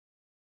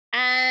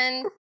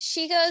 And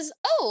she goes,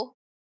 "Oh,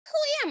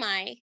 who am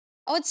I?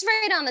 Oh, it's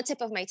right on the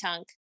tip of my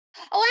tongue.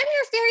 Oh, I'm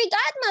your fairy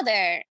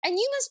godmother, and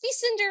you must be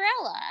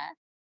Cinderella."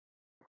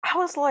 I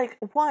was like,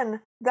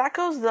 one, that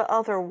goes the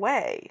other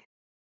way.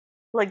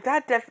 Like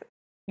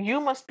you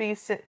must be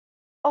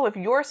oh, if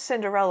you're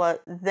Cinderella,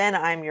 then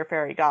I'm your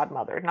fairy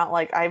godmother. Not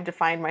like I've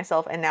defined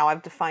myself and now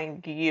I've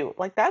defined you.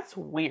 Like that's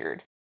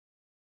weird.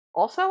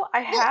 Also,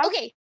 I Well, have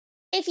okay,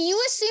 if you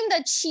assume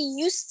that she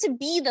used to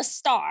be the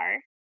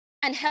star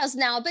and has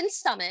now been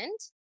summoned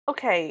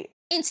okay,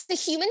 into the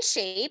human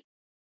shape,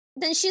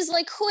 then she's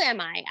like, "Who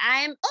am I?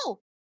 I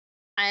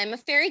am a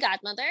fairy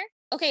godmother.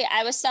 Okay,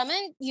 I was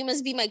summoned. You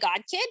must be my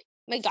god kid.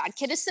 My god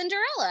kid is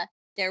Cinderella.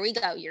 There we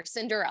go. You're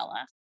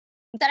Cinderella."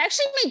 That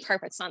actually made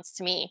perfect sense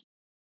to me.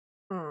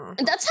 And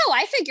mhm. that's how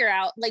I figure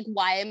out like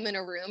why I'm in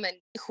a room and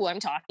who I'm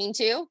talking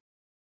to.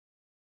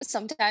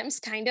 Sometimes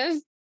kind of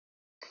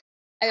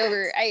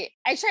I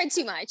tried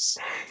too much.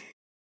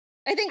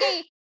 I think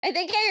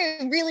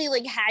I really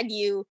like had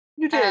you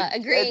You did.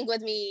 agreeing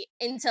with me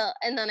until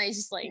and then I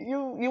just like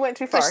You went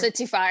too pushed far. it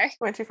too far.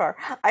 Went too far.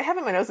 I have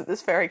in my notes that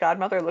this fairy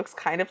godmother looks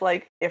kind of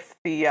like if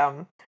the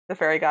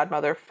fairy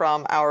godmother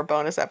from our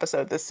bonus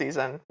episode this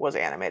season was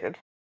animated.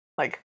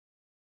 Like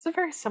it's a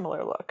very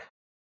similar look.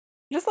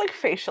 Just like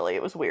facially,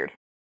 it was weird.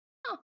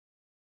 Oh,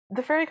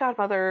 The fairy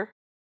godmother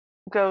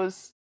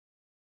goes,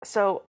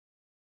 so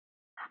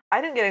I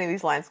didn't get any of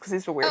these lines because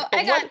these were weird. oh,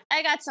 But what?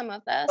 I got some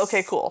of Okay,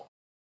 this. cool.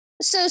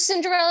 So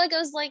Cinderella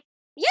goes like,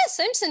 "Yes,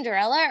 I'm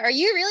Cinderella. Are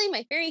you really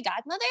my fairy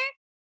godmother?"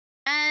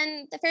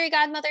 And the fairy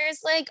godmother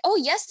is like, "Oh,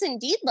 yes,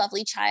 indeed,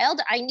 lovely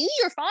child. I knew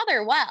your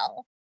father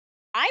well.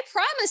 I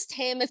promised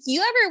him if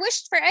you ever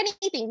wished for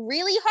anything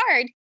really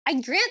hard,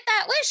 I'd grant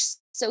that wish.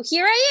 So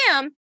here I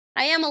am.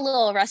 I am a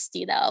little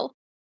rusty though."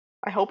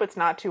 I hope it's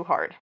not too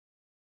hard.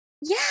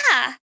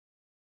 Yeah.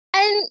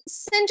 And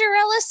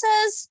Cinderella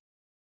says,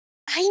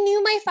 "I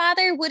knew my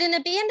father wouldn't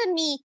abandon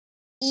me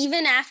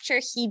even after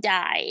he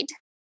died."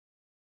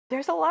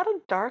 There's a lot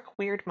of dark,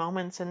 weird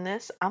moments in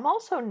this. I'm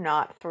also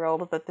not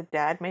thrilled that the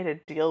dad made a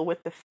deal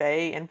with the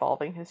Fae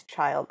involving his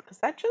child, because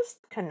that just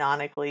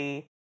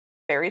canonically,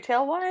 fairy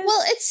tale Well,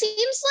 wise. it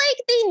seems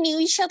like they knew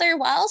each other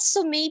well,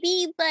 so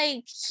maybe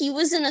like he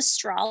was an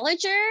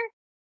astrologer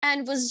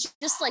and was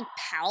just like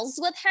pals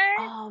with her.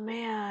 Oh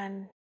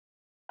man.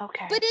 But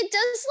Okay. it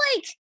does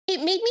like it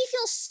made me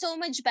feel so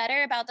much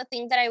better about the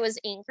thing that I was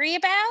angry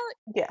about.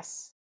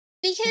 Yes.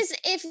 Because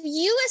if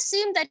you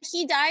assume that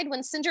he died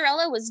when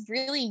Cinderella was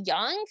really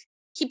young,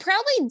 he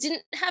probably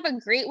didn't have a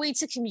great way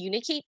to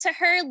communicate to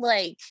her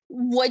like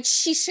what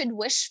she should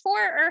wish for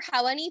or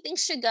how anything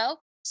should go.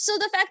 So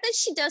the fact that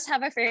she does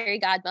have a fairy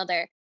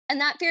godmother, and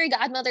that fairy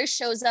godmother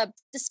shows up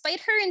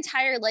despite her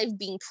entire life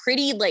being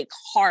pretty like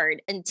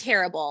hard and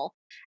terrible.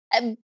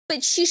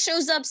 But she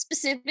shows up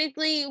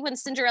specifically when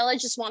Cinderella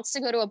just wants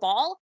to go to a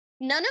ball.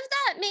 None of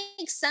that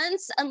makes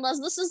sense unless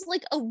this is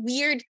like a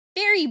weird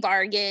fairy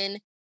bargain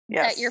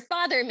that your Yes.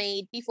 father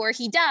made before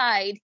he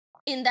died,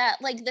 in that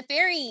like the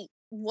fairy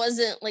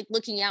wasn't like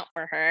looking out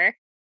for her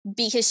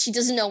because she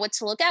doesn't know what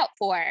to look out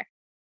for.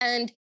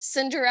 And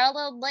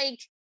Cinderella like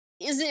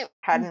isn't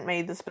Hadn't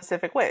made the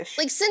specific wish.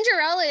 like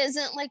Cinderella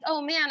isn't like,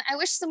 oh man, I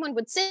wish someone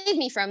would save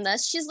me from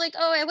this. She's like,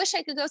 oh, I wish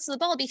I could go to the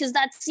ball because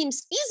that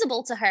seems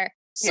feasible to her.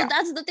 So Yeah.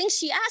 that's the thing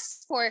she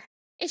asked for.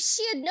 If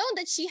she had known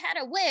that she had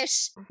a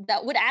wish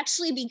that would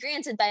actually be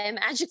granted by a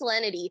magical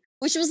entity,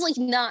 which was like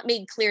not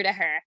made clear to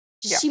her,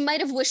 Yeah. she might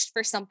have wished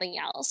for something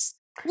else,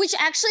 which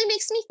actually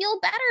makes me feel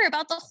better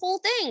about the whole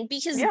thing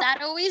because Yeah.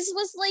 that always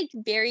was like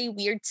very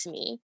weird to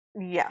me.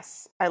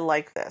 Yes. I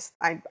like this.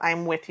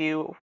 I'm with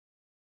you.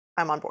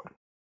 I'm on board.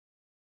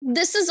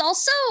 This is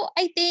also,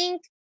 I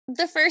think,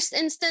 the first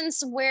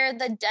instance where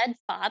the dead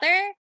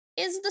father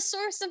is the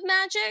source of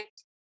magic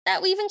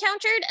that we've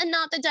encountered and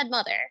not the dead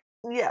mother.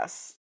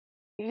 Yes.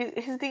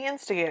 He's the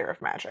instigator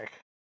of magic.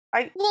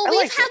 I Well, I we've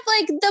like had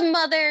it. like the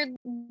mother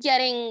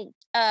getting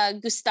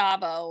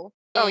Gustavo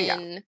Oh yeah.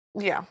 in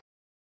Yeah.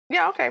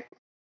 Yeah, okay.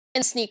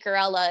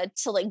 Sneakerella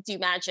to like do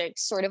magic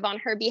sort of on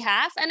her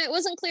behalf, and it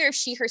wasn't clear if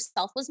she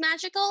herself was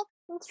magical.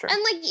 That's true. And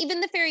like even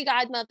the fairy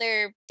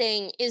godmother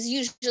thing is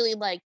usually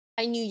like,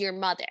 I knew your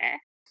mother.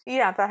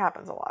 Yeah, that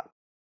happens a lot.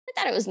 I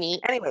thought it was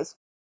neat. Anyways,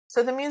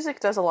 so the music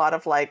does a lot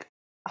of like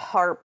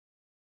harp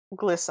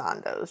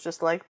glissandos,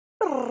 just like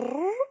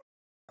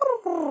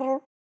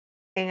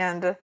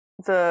and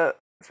the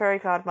fairy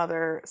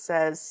godmother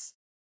says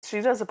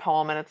she does a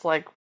poem and it's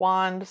like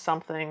wand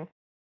something,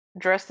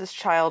 dress this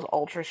child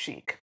ultra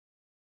chic.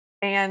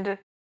 And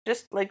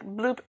just like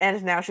bloop,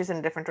 and now she's in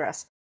a different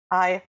dress.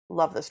 I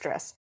love this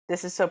dress.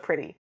 This is so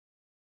pretty.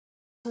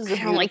 This is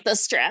a I don't like beautiful,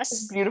 this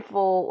dress.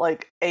 beautiful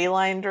like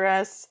A-line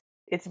dress.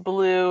 It's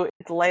blue.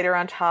 It's lighter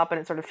on top, and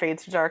it sort of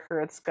fades to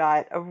darker. It's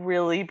got a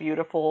really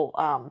beautiful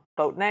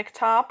boat neck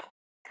top.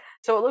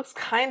 So it looks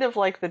kind of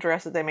like the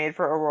dress that they made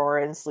for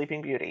Aurora in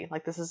Sleeping Beauty.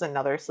 Like this is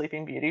another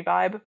Sleeping Beauty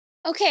vibe.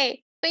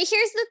 Okay, but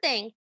here's the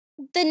thing.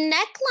 The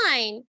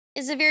neckline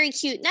is a very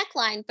cute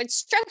neckline, but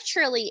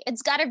structurally,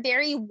 it's got a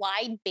very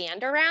wide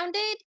band around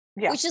it,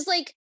 Yeah. which is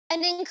like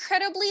an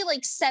incredibly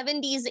like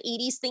 70s,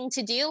 80s thing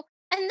to do.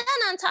 And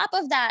then on top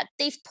of that,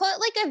 they've put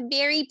like a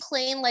very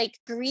plain, like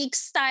Greek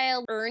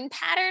style urn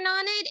pattern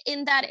on it,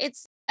 in that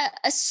it's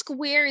a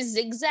square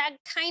zigzag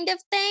kind of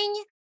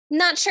thing.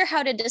 Not sure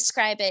how to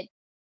describe it,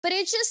 but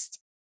it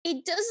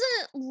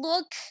doesn't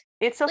look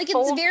It's a like it's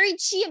fold very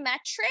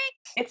geometric.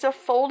 it's a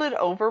folded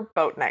over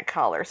boat neck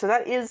collar. So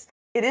it is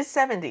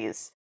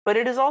 70s, but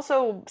it is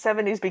also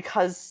 70s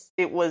because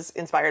it was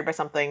inspired by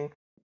something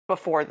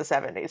before the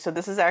 70s. So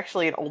this is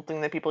actually an old thing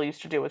that people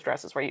used to do with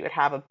dresses where you would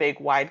have a big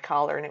wide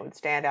collar and it would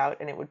stand out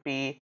and it would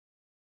be.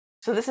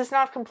 So this is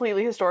not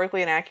completely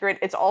historically inaccurate.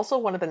 It's also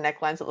one of the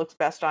necklines that looks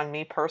best on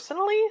me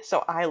personally.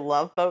 So I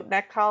love boat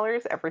neck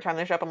collars. Every time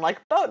they show up, I'm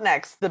like, boat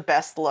neck's the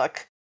best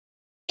look.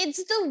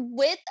 It's the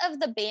width of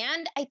the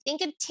band. I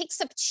think it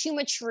takes up too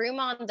much room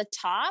on the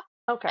top,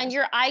 Okay. and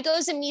your eye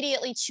goes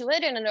immediately to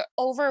it, and it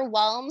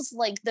overwhelms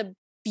like the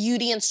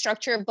beauty and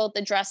structure of both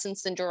the dress and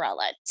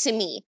Cinderella to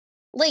me.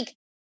 Like,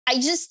 I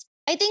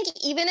think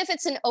even if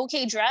it's an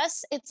okay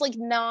dress, it's like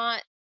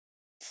not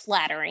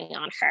flattering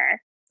on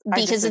her I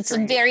because it's a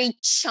disagree. very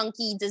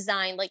chunky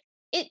design. Like,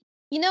 it,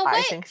 you know I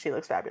what? think she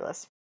looks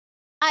fabulous.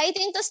 I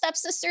think the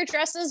stepsister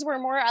dresses were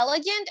more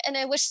elegant, and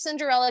I wish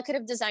Cinderella could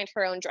have designed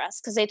her own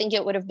dress because I think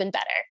it would have been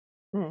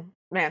better.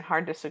 Man,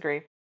 hard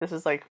disagree. This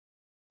is like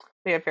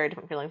we have very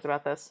different feelings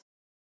about this.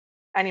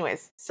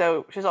 Anyways,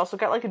 so she's also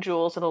got like a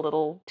jewels and a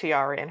little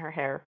tiara in her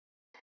hair.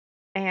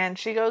 And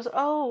she goes,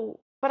 "Oh,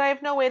 but I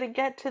have no way to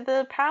get to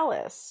the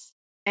palace."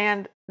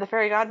 And the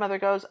fairy godmother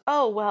goes,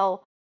 "Oh,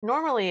 well,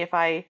 normally if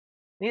I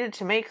needed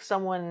to make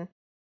someone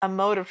a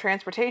mode of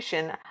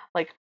transportation,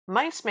 like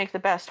mice make the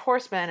best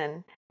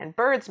horsemen and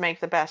birds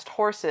make the best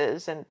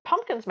horses and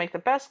pumpkins make the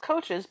best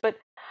coaches, but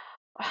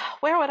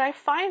where would I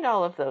find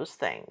all of those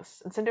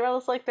things?" And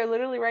Cinderella's like, "They're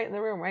literally right in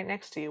the room, right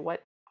next to you.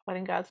 What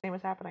in God's name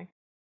is happening?"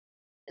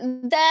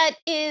 That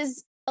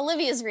is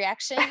Olivia's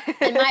reaction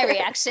and my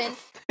reaction.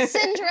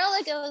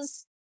 Cinderella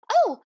goes,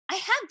 "Oh, I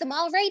have them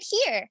all right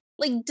here,"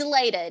 like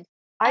delighted.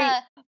 I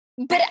Uh,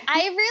 but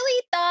I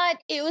really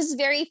thought it was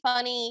very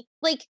funny.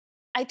 Like,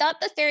 I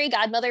thought the fairy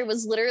godmother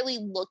was literally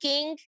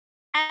looking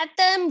at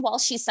them while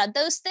she said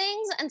those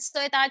things. And so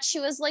I thought she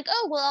was like,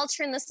 oh, well, I'll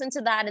turn this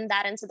into that and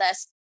that into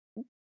this.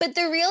 But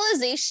the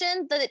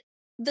realization that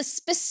the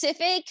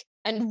specific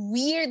and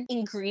weird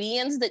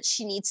ingredients that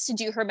she needs to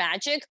do her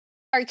magic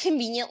are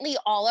conveniently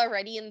all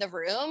already in the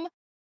room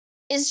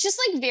is just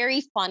like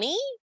very funny.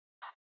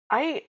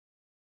 I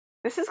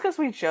this is because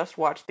we just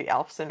watched the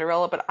Elf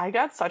Cinderella, but I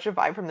got such a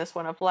vibe from this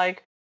one of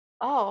like,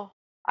 oh,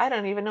 I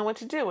don't even know what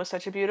to do with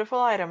such a beautiful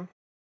item.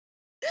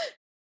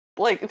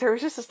 Like, there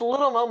was just this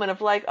little moment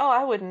of like, oh,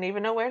 I wouldn't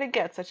even know where to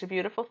get such a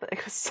beautiful thing.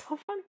 It was so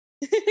funny.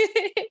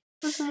 It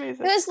It was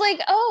amazing. was like,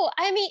 oh,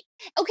 I mean,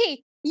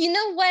 okay, you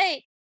know what?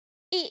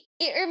 It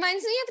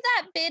reminds me of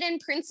that bit in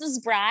Princess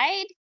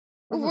Bride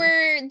Hmm.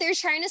 where they're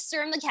trying to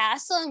storm the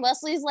castle, and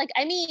Wesley's like,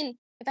 I mean,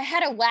 if I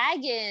had a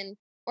wagon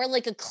or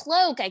like a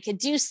cloak, I could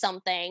do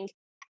something.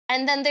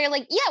 And then they're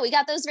like, yeah, we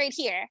got those right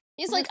here.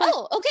 He's And like, it's like,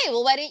 oh, okay,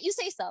 well, why didn't you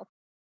say so?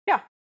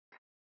 yeah,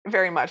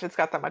 very much. It's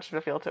got that much of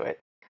a feel to it.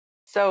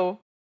 So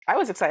I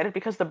was excited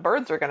because the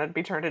birds are going to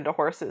be turned into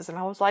horses. And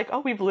I was like, oh,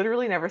 we've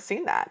literally never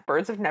seen that.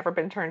 Birds have never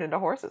been turned into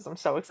horses. I'm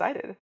so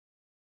excited.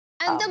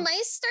 And the Um,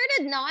 mice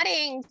started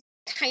nodding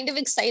kind of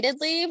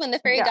excitedly when the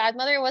fairy yeah.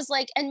 godmother was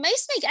like, and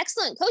mice make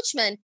excellent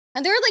coachmen.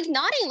 And they were like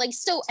nodding, like,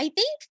 so I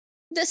think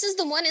this is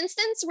the one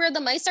instance where the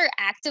mice are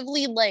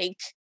actively like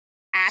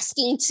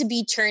asking to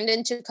be turned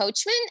into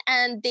coachmen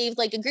and they've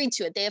like agreed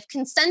to it. They have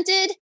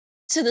consented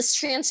to this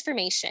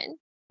transformation.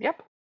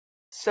 Yep.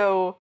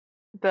 So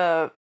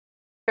the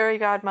fairy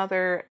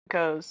godmother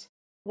goes,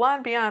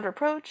 "Wand beyond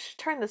reproach,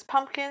 turn this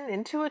pumpkin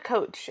into a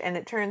coach." And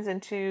it turns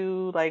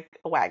into like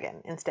a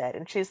wagon instead.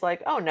 And she's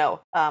like, oh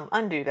no,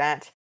 undo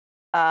that.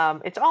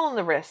 It's all in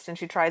the wrist. And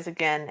she tries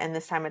again. And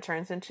this time it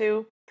turns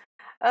into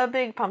a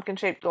big pumpkin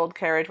shaped gold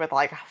carriage with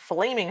like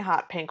flaming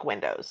hot pink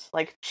windows,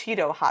 like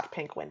Cheeto hot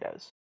pink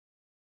windows.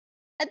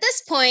 At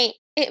this point,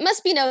 it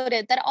must be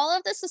noted that all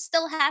of this is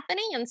still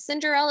happening in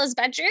Cinderella's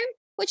bedroom,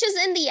 which is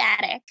in the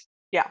attic.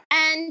 Yeah.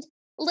 And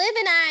Liv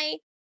and I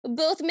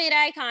both made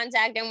eye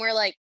contact and we're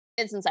like,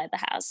 it's inside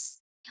the house.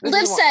 This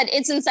is Liv one. said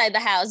it's inside the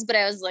house, but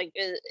I was like,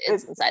 it's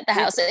It, inside the this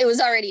house. It was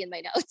already in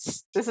my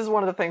notes. this is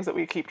one of the things that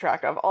we keep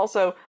track of.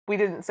 Also, we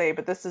didn't say,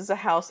 but this is a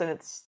house and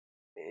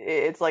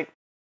it's like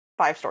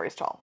 5 stories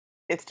tall.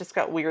 It's just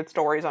got weird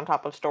stories on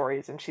top of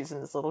stories, and she's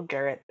in this little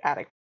garret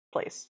attic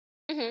place.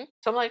 Hmm.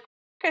 So I'm like,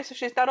 okay, so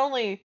she's not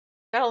only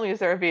is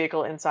there a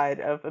vehicle inside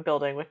of a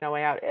building with no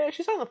way out,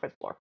 she's on the 5th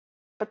floor.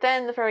 But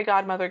then the fairy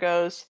godmother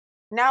goes,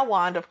 now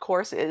wand, of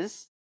course,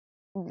 is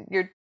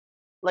your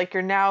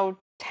your now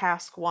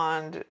task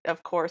wand,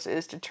 of course,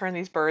 is to turn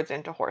these birds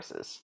into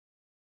horses.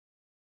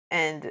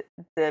 And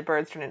the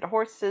birds turn into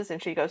horses,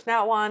 and she goes,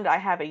 now wand, I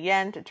have a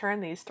yen to turn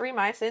these 3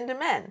 mice into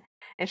men.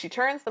 And she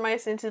turns the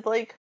mice into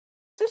like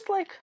just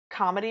like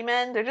comedy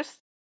men. They're just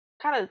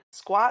kind of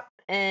squat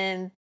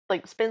and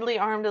like spindly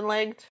armed and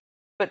legged,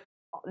 but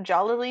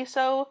jollily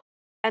so.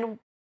 And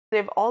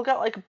they've all got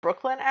like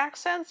Brooklyn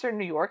accents or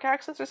New York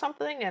accents or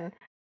something. And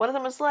one of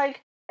them was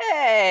like,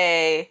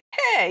 hey,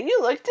 you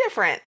look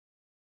different.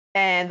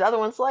 And the other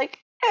one's like,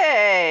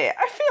 hey,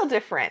 I feel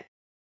different.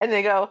 And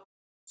they go,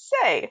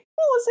 say,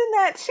 what was in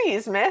that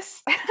cheese,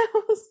 miss? And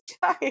I was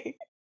dying.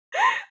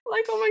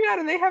 Like, oh my god,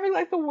 are they having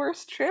like the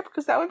worst trip?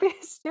 Because that would be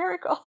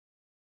hysterical.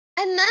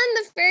 And then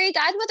the fairy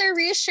godmother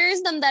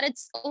reassures them that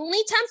it's only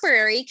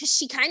temporary because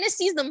she kind of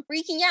sees them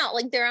freaking out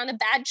like they're on a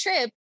bad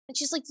trip. And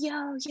she's like,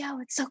 yo,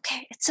 it's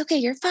okay. It's okay.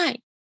 You're fine.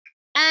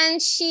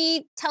 And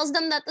she tells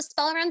them that the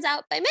spell runs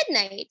out by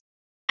midnight.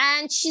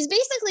 And she's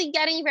basically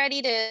getting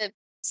ready to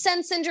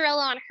send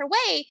Cinderella on her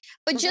way.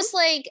 But Hmm. just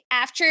like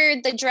after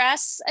the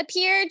dress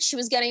appeared, she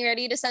was getting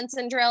ready to send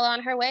Cinderella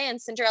on her way.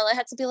 And Cinderella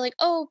had to be like,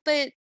 oh,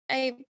 but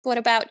what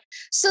about?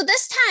 So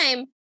this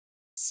time,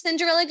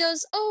 Cinderella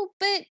goes, oh,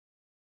 but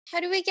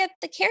how do we get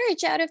the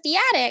carriage out of the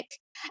attic?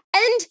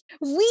 And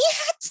we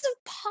had to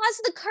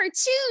pause the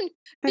cartoon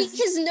This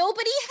because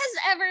nobody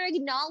has ever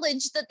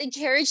acknowledged that the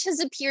carriage has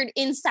appeared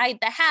inside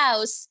the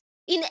house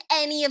in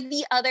any of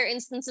the other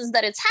instances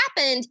that it's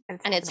happened,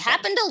 it's and happened it's a bunch.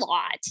 happened a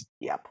lot.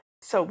 Yep.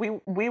 So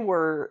we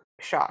were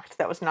shocked.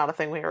 That was not a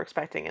thing we were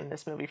expecting in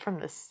this movie from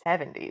the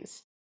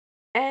 70s.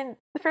 And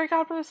the fairy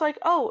godmother's like,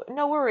 oh,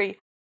 no worry.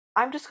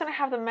 I'm just gonna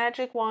have the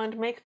magic wand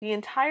make the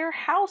entire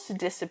house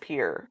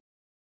disappear.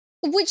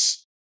 Which,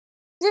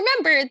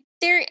 remember,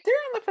 they're in They're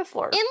on the 5th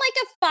floor. like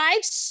a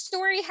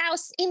 5-story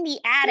house in the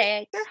they're,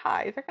 attic. they're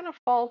high. They're gonna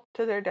fall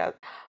to their death.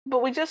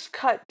 But we just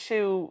cut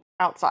to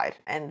outside,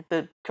 and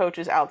the coach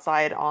is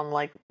outside on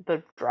like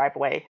the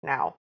driveway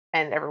now,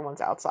 and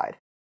everyone's outside.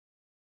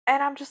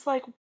 And I'm just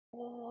like,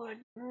 what?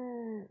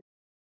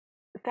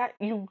 That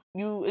you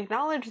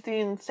acknowledged the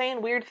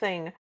insane weird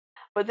thing,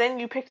 but then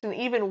you picked an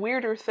even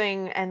weirder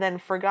thing, and then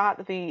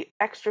forgot the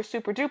extra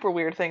super duper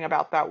weird thing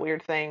about that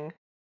weird thing,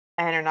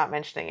 and are not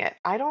mentioning it.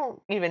 I don't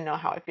even know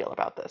how I feel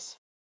about this.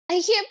 I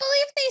can't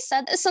believe they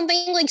said that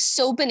something like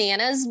so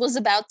bananas was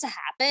about to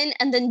happen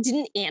and then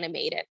didn't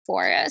animate it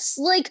for us.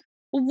 Like,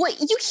 what?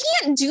 You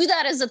can't do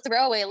that as a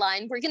throwaway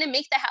line. We're going to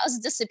make the house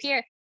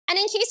disappear. And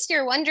in case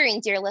you're wondering,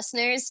 dear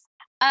listeners,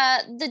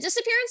 the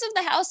disappearance of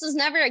the house is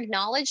never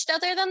acknowledged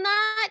other than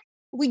that.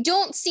 We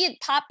don't see it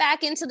pop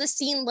back into the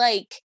scene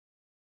like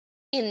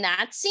in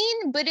that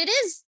scene, but it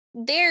is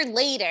there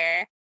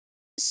later.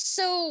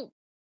 So,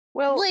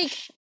 Well, like,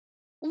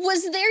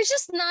 was there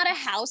just not a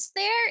house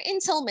there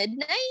until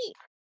midnight?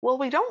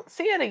 we don't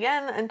see it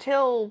again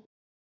until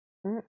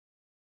m-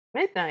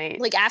 midnight.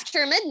 Like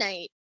after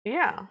midnight.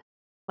 Yeah,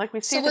 like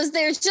we see So the was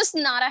there just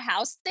not a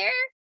house there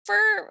for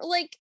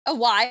like A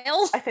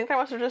while? I think there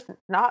must have just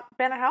not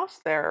been a house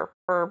there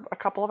for a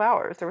couple of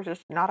hours. There was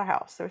just not a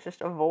house. There was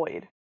just a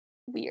void.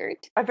 Weird.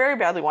 I very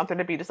badly want there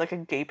to be just like a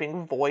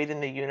gaping void in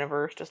the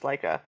universe, just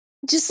like a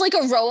Just like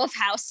a row of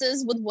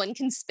houses with one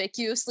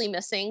conspicuously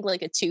missing,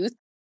 like a tooth.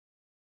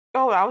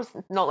 oh, I was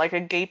no like a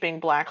gaping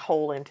black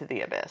hole into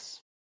the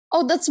abyss.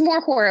 Oh, that's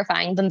more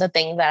horrifying than the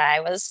thing that I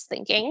was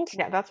thinking.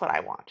 Yeah, that's what I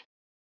want.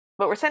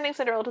 But we're sending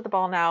Cinderella to the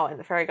ball now, and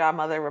the fairy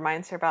godmother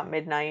reminds her about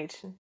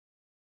midnight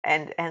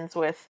and ends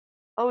with,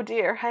 "Oh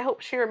dear, I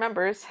hope she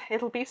remembers.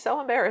 It'll be so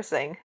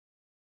embarrassing."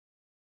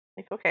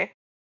 Like, okay.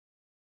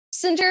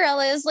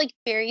 Cinderella is like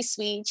very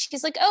sweet.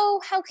 She's like,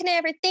 "Oh, how can I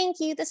ever thank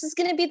you? This is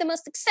going to be the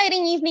most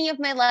exciting evening of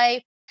my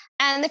life."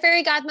 And the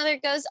fairy godmother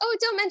goes, "Oh,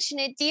 don't mention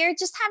it, dear.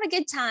 Just have a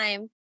good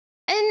time."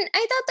 And I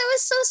thought that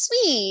was so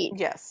sweet.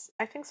 Yes,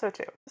 I think so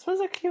too. This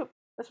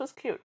was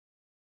cute.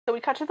 So we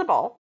cut to the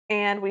ball,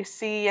 and we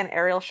see an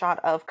aerial shot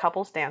of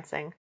couples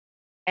dancing,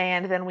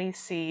 and then we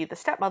see the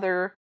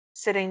stepmother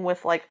sitting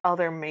with like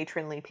other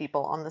matronly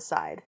people on the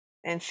side,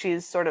 and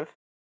she's sort of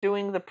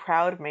doing the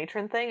proud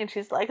matron thing, and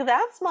she's like,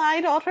 "That's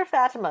my daughter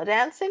Fatima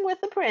dancing with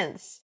the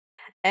prince."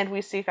 And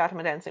we see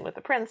Fatima dancing with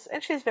the prince,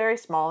 and she's very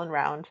small and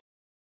round,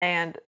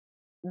 and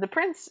the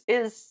prince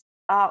is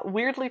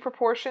weirdly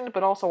proportioned,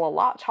 but also a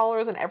lot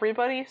taller than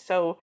everybody.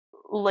 So,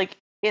 like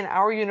in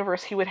our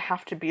universe, he would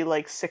have to be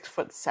like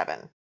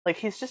 6'7". Like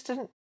he's just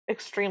an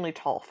extremely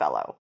tall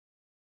fellow.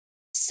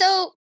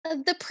 So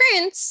the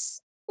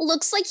prince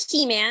looks like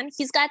He-Man.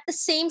 He's got the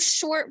same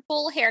short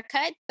bowl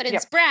haircut, but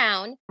it's Yep.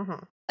 brown.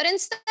 Hmm. But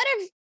instead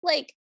of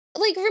like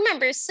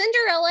remember,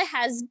 Cinderella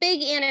has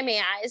big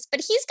anime eyes,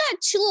 but he's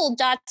got two little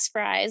dots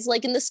for eyes,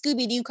 like in the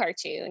Scooby Doo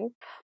cartoon.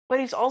 But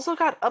he's also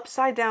got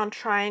upside down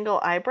triangle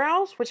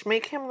eyebrows, which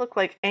make him look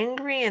like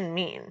angry and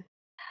mean.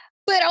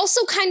 But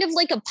also kind of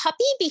like a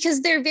puppy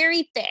because they're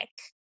very thick.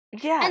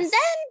 And Yes.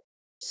 then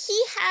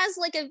he has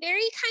like a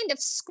very kind of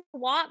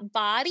squat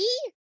body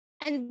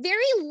and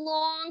very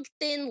long,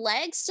 thin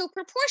legs. So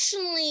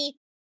proportionally,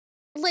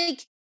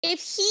 like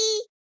if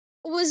he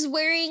was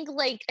wearing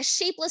like a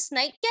shapeless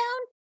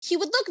nightgown, he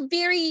would look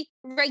very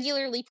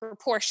regularly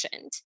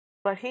proportioned.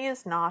 But he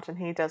is not, and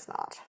he does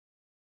not.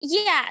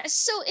 Yeah,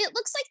 so it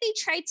looks like they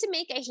tried to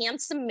make a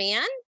handsome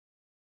man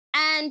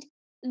and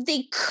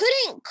they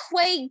couldn't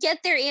quite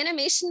get their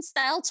animation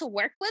style to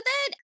work with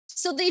it.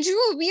 So they drew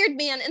a weird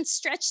man and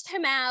stretched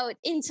him out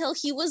until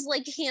he was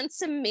like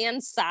handsome man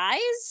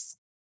size.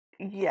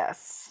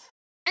 Yes.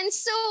 And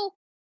so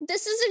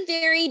this is a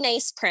very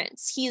nice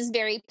prince. He is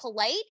very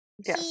polite.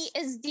 He Yes.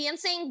 is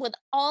dancing with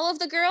all of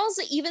the girls,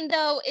 even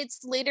though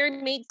it's later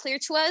made clear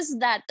to us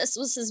that this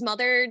was his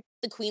mother,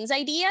 the queen's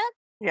idea.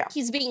 Yeah.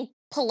 He's being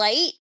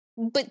polite,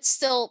 but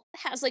still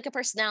has like a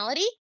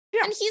personality.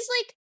 Yeah. And he's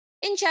like,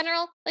 in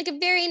general, like a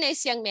very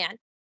nice young man.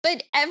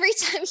 But every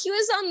time he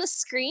was on the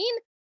screen,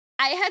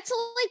 I had to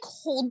like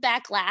hold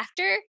back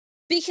laughter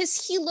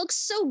because he looks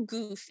so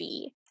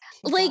goofy.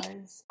 He Like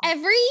does. Oh,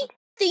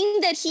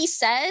 everything that he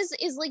says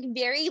is like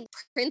very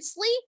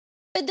princely,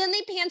 but then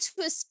they pan to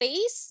his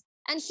face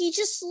and he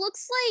just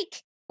looks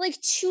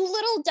like two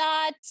little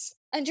dots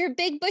under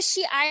big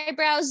bushy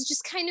eyebrows,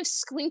 just kind of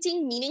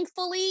squinting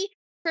meaningfully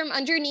from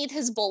underneath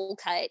his bowl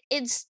cut.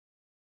 it's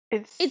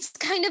It's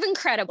kind of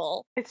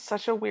incredible. it's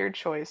such a weird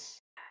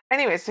choice.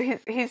 Anyway, so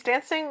he's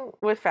dancing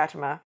with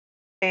Fatima,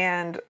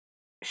 and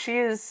she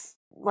is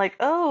like,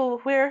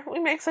 "Oh, we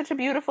make such a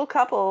beautiful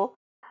couple.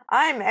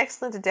 I'm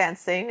excellent at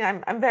dancing.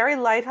 I'm very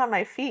light on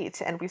my feet."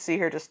 And we see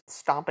her just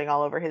stomping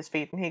all over his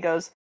feet, and he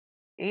goes,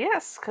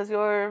 "Yes, because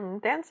you're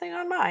dancing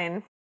on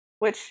mine."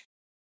 Which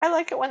I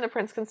like it when the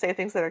prince can say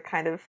things that are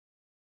kind of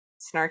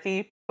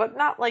snarky, but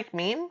not like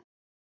mean.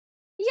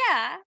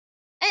 Yeah.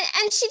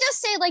 And she does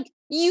say, like,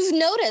 you've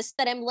noticed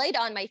that I'm light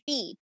on my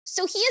feet.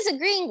 So he is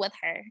agreeing with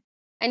her.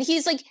 And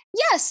he's like,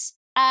 yes,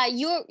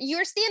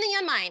 you're standing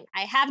on mine.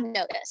 I have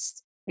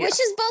noticed. Which Yes.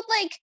 is both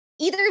like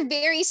either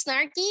very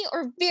snarky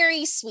or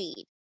very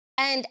sweet.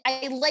 And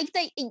I like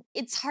that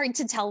it's hard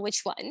to tell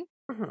which one.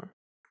 Hmm.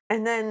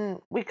 And then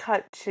we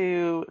cut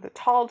to the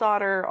tall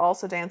daughter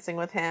also dancing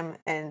with him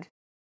and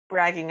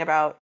bragging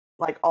about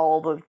like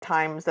all the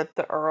times that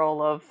the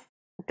Earl of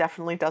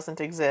definitely doesn't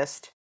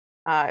exist.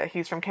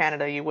 He's from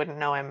Canada, you wouldn't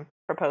know him,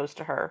 proposed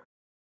to her.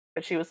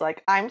 But she was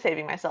like, "I'm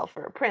saving myself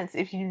for a prince,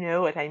 if you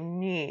know what I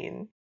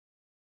mean."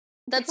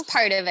 Which That's was,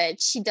 part of it.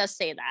 She does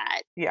say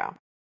that. yeah.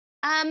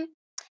 Um,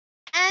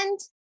 and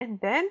And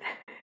then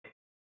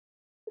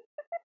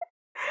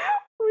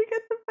we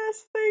get the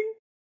best thing.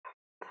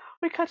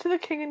 We cut to the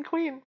king and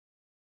queen.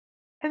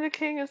 And the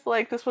king is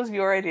like, "This was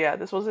your idea.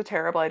 This was a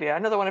terrible idea.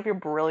 Another one of your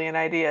brilliant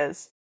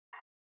ideas."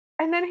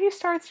 And then he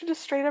starts to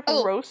just straight up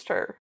oh, roast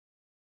her.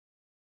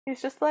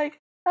 He's just like,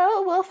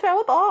 "Oh, we'll throw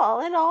a ball,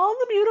 and all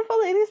the beautiful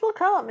ladies will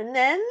come, and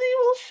then you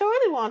will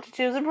surely want to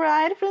choose a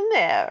bride from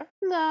there.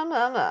 Na,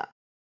 na, na."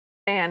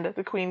 And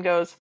the queen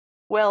goes,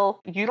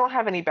 "Well, you don't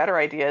have any better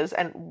ideas,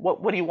 and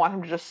what do you want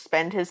him to just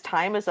spend his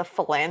time as a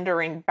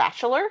philandering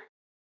bachelor?"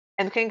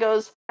 And the king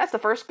goes, "That's the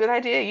first good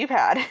idea you've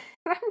had."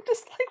 And I'm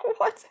just like,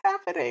 what's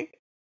happening?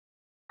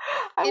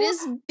 I It will.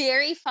 is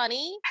very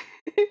funny.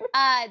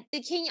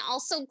 The king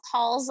also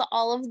calls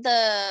all of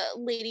the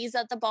ladies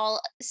at the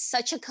ball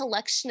such a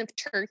collection of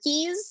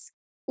turkeys,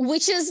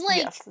 which is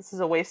like, Yes, this is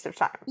a waste of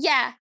time.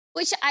 yeah,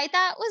 which I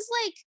thought was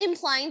like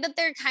implying that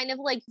they're kind of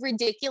like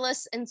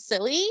ridiculous and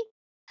silly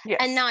and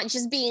Yes, not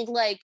just being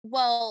like,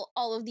 well,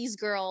 all of these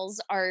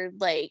girls are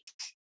like,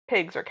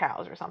 pigs or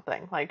cows or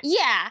something. Like,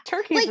 yeah,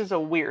 turkeys like, is a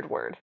weird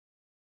word.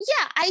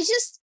 yeah,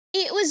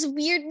 it was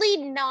weirdly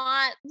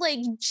not like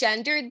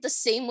gendered the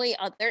same way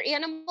other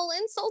animal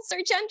insults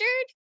are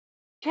gendered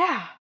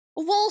Yeah.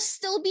 while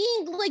still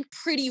being like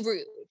pretty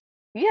rude.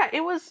 Yeah,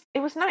 it was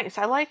nice.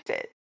 I liked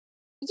it.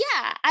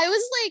 Yeah, I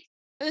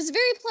was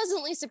very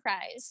pleasantly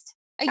surprised.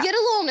 I Yeah. get a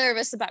little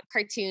nervous about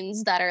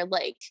cartoons that are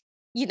like,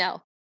 you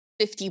know,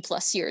 50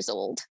 plus years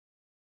old.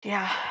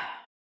 Yeah.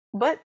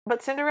 But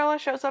Cinderella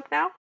shows up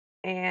now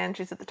and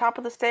she's at the top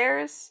of the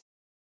stairs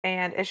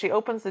and as she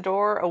opens the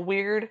door, a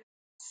weird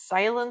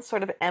silence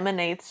sort of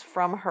emanates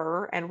from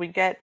her and we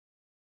get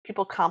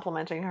people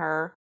complimenting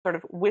her, sort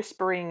of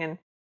whispering and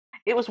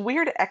it was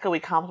weird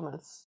echoey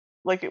compliments.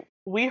 Like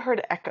we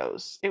heard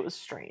echoes. It was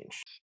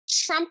strange.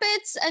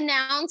 Trumpets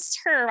announced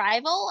her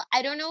arrival.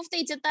 I don't know if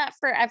they did that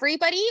for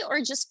everybody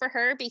or just for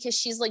her because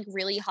she's like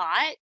really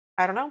hot.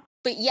 I don't know.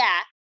 But yeah,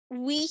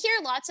 we hear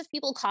lots of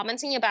people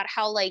commenting about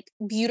how like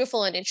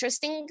beautiful and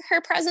interesting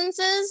her presence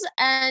is.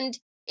 And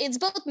it's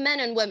both men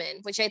and women,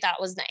 which I thought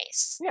was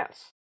nice.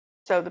 Yes.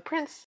 So the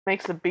prince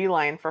makes a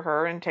beeline for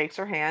her and takes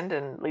her hand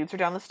and leads her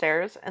down the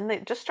stairs, and they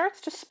just starts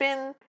to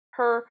spin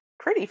her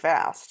pretty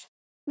fast.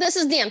 This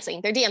is dancing.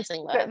 They're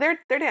dancing They're mode. they're,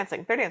 they're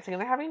dancing, and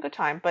they're having a good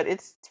time, but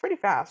it's pretty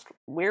fast.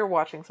 We're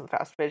watching some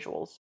fast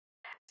visuals.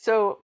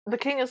 So the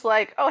king is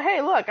like, "Oh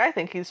hey, look! I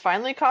think he's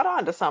finally caught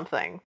on to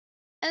something."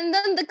 And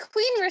then the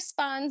queen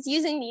responds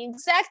using the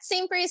exact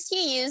same phrase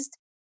he used.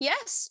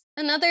 Yes,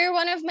 another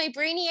one of my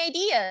brainy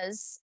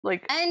ideas.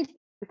 Like And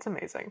it's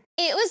amazing.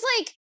 it was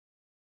like,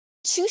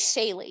 touche,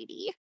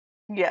 lady.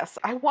 Yes,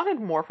 I wanted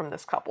more from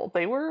this couple.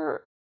 They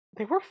were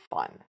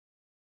fun.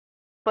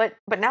 But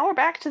now we're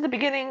back to the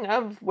beginning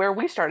of where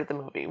we started the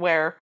movie,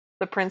 where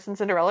the prince and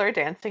Cinderella are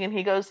dancing, and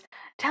he goes,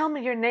 "Tell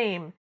me your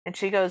name," and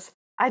she goes,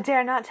 "I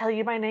dare not tell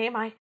you my name.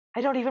 I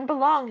don't even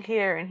belong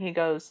here." And he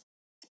goes,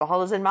 "This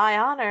ball is in my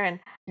honor, and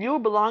you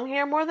belong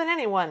here more than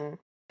anyone.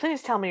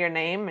 Please tell me your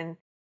name." And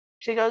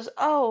she goes,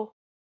 "Oh,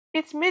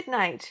 it's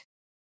midnight."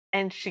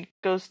 And she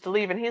goes to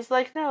leave, and he's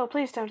like, "No,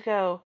 please don't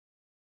go."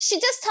 She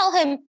does tell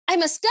him, I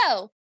must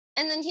go.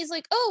 And then he's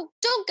like, oh,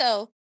 don't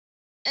go.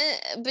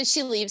 But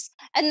she leaves.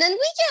 And then we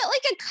get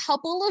like a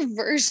couple of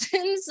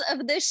versions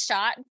of this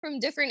shot from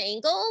different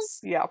angles.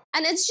 Yeah,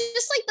 And it's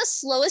just like the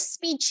slowest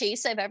speed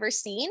chase I've ever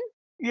seen.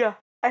 yeah.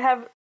 I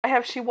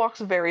have. She walks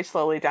very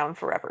slowly down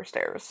forever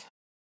stairs.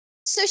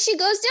 So she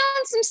goes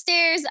down some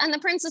stairs and the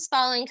prince is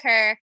following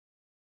her.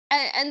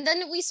 And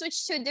then we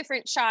switch to a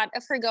different shot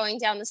of her going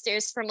down the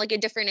stairs from like a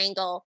different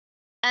angle.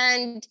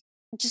 And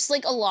just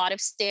like a lot of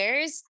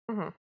stairs.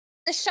 Hmm.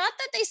 The shot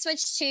that they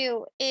switched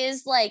to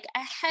is like a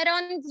head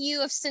on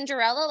view of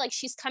Cinderella, like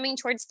she's coming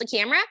towards the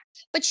camera,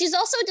 but she's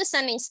also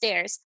descending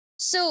stairs.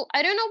 So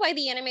I don't know why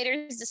the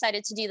animators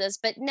decided to do this,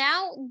 but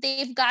now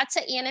they've got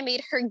to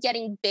animate her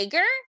getting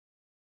bigger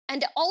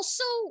and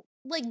also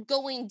like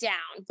going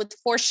down with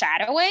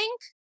foreshadowing.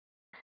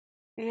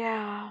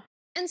 Yeah.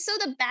 And so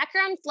the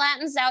background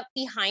flattens out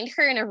behind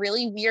her in a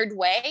really weird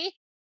way,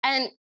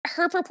 and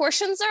her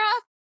proportions are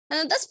off. And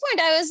at this point,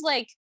 I was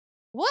like,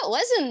 what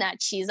was in that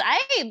cheese?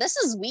 This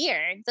is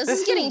weird. This is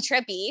This getting is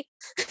trippy.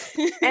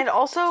 And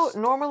also,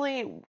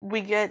 normally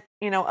we get,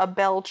 a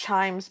bell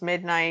chimes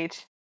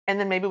midnight, and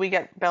then maybe we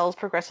get bells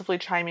progressively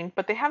chiming,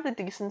 but they have the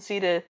decency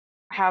to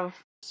have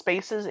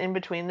spaces in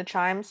between the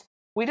chimes.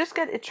 We just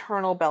get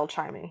eternal bell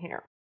chiming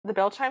here. The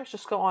bell chimes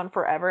just go on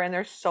forever, and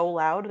they're so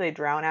loud they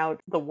drown out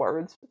the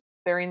words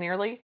very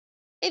nearly.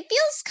 It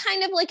feels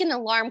kind of like an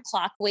alarm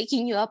clock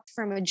waking you up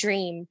from a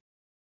dream,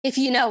 if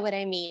you know what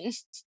I mean.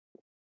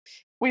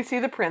 We see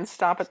the prince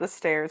stop at the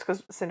stairs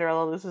because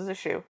Cinderella loses a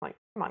shoe. Like,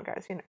 come on,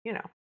 guys, you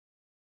know.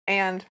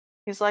 And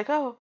he's like,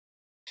 "Oh,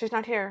 she's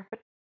not here,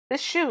 but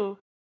this shoe,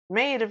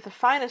 made of the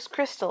finest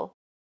crystal,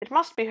 it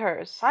must be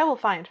hers. I will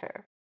find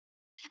her."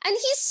 And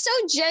he's so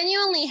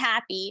genuinely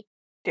happy.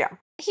 Yeah,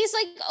 He's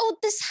like, oh,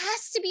 this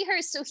has to be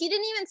hers. So he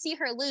didn't even see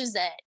her lose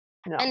it.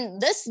 no,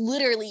 And this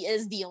literally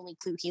is the only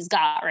clue he's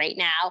got right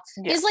now.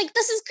 He's yes, like,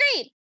 this is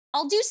great.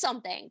 I'll do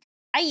something.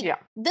 yeah,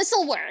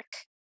 This'll work.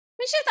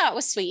 Which I thought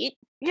was sweet.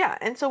 yeah.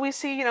 And so we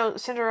see,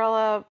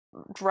 Cinderella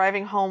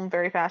driving home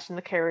very fast in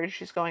the carriage.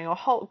 She's going,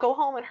 "Oh, go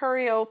home and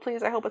hurry! Oh,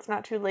 please! I hope it's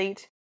not too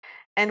late."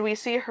 And we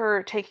see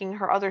her taking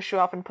her other shoe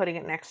off and putting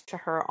it next to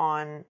her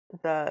on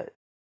the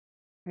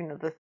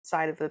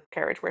side of the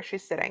carriage where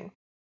she's sitting.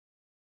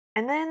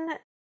 And then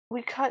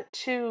we cut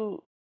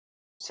to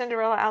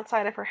Cinderella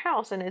outside of her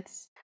house, and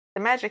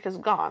the magic is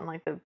gone,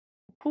 like the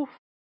poof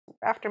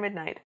after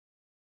midnight.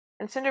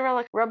 And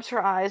Cinderella rubs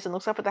her eyes and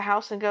looks up at the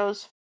house and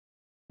goes,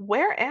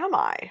 "Where am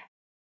I?"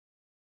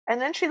 And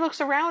then she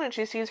looks around and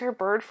she sees her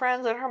bird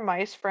friends and her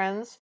mice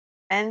friends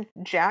and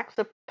Jack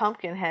the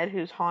pumpkin head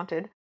who's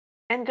haunted.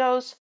 and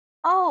goes,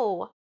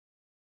 "Oh,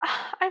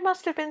 I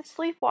must have been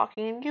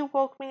sleepwalking and you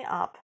woke me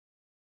up.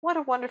 What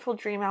a wonderful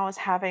dream I was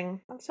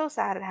having. I'm so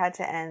sad it had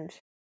to end.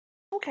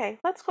 Okay,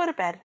 let's go to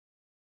bed."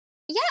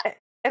 Yeah.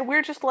 And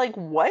we're just like,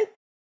 "What?"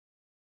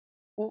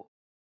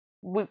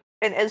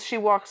 And as she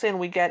walks in,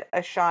 we get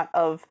a shot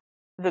of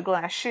the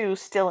glass shoe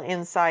still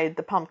inside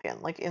the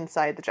pumpkin, like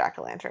inside the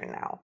jack-o'-lantern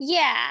now.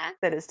 Yeah.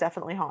 That is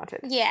definitely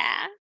haunted.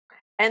 Yeah.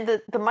 And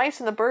the mice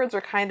and the birds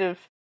are kind of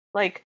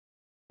like,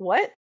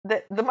 "What?"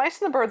 The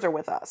mice and the birds are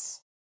with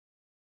us.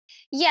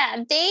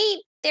 Yeah,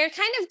 they're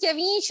kind of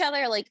giving each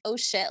other like oh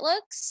shit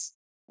looks,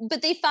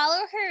 but they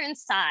follow her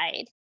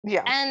inside.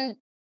 Yeah. And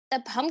the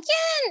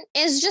pumpkin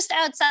is just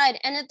outside,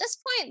 and at this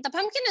point the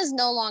pumpkin is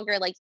no longer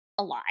like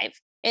alive.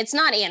 It's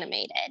not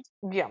animated.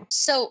 Yeah.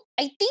 So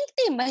I think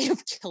they might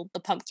have killed the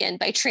pumpkin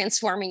by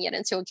transforming it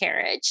into a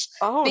carriage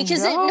Oh,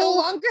 because it no no.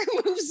 longer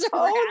moves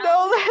Oh,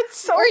 no, around that's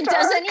so or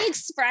does any dark.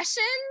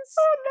 expressions,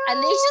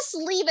 and they Oh, just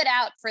leave it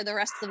out for the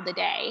rest of the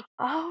day.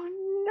 no. Oh,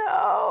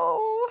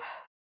 no.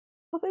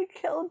 Well, they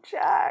killed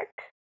Jack.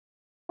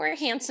 Poor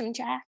handsome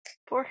Jack.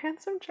 Poor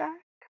handsome Jack.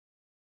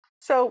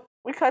 So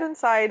we cut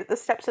inside. The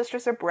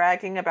stepsisters are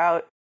bragging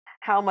about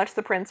how much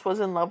the prince was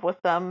in love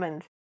with them,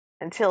 and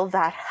until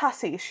that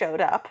hussy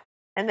showed up,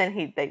 and then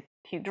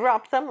he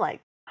dropped them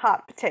like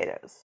hot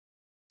potatoes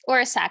Or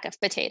a sack of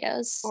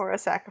potatoes, or a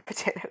sack of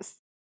potatoes.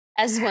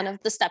 as one of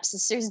the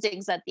stepsisters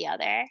digs at the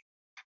other.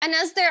 And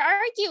as they're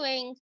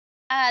arguing,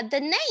 the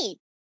knight,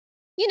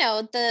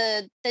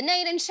 the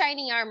knight in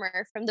shining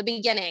armor from the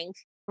beginning,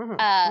 Hmm.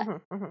 uh,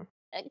 Hmm. Hmm.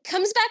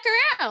 comes back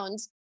around,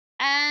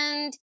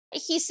 and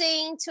he's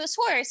saying to his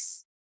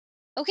horse,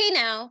 "Okay,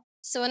 now,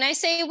 so when I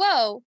say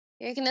whoa,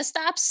 you're gonna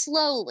stop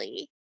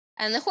slowly."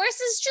 And the horse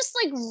is just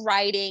like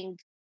riding,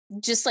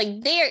 just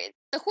like there.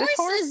 The This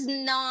horse is horse?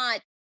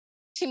 not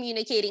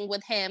communicating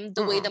with him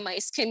the way the Mm-mm.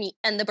 mice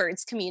and the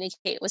birds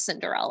communicate with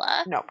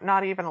Cinderella. No,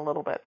 not even a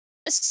little bit.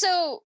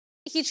 So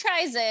he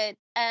tries it,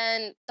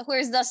 and the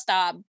horse does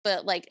stop,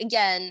 but like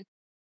again,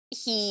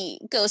 he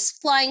goes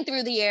flying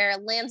through the air,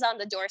 lands on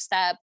the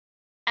doorstep,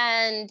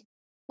 and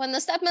when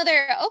the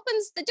stepmother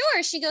opens the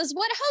door, she goes,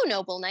 "What ho,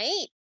 noble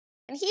knight?"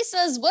 And he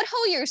says, "What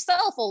ho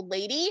yourself, old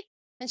lady?"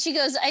 And she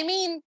goes, "I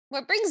mean,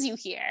 what brings you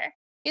here?"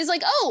 He's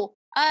like, "Oh,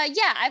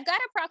 yeah, I've got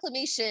a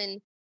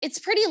proclamation. It's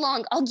pretty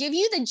long. I'll give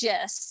you the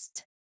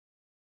gist."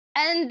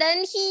 And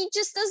then he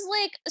just does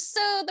like,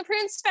 so the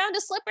prince found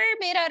a slipper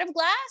made out of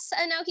glass,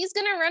 and now he's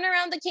gonna run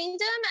around the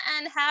kingdom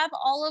and have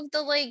all of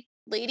the like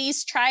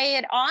ladies try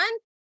it on.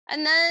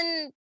 And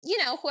then,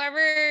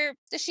 whoever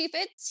the she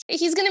fits,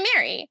 he's gonna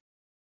marry.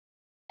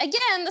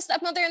 Again, the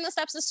stepmother and the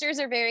stepsisters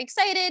are very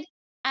excited,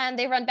 and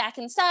they run back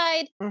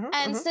inside. Hmm.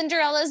 And Hmm.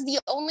 Cinderella's the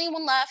only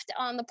one left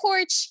on the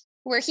porch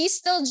where he's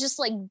still just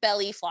like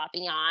belly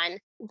flopping on.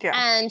 Yeah.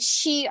 And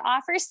she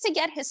offers to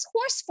get his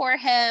horse for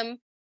him,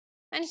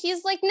 and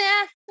he's like,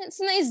 "Nah, it's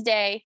a nice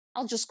day.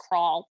 I'll just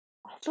crawl."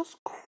 I'll just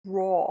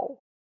crawl.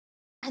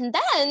 And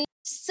then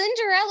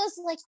Cinderella's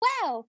like,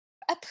 "Wow,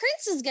 a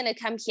prince is going to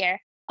come here.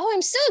 Oh,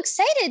 I'm so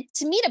excited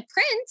to meet a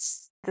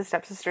prince." The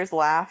stepsisters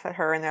laugh at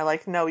her and they're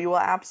like, "No, you will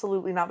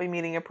absolutely not be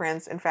meeting a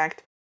prince. In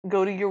fact,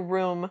 go to your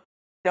room.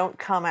 Don't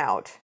come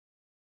out."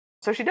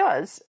 So she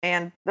does,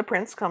 and the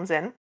prince comes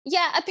in.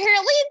 Yeah,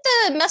 apparently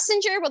the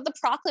messenger with the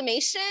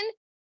proclamation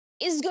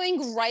is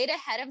going right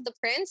ahead of the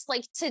prince,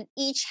 like to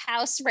each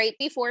house right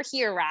before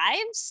he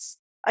arrives,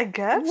 I which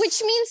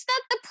guess? means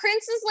that the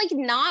prince is like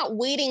not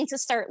waiting to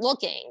start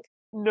looking.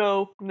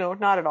 No, no,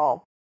 not at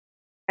all.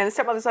 And the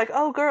stepmother's like,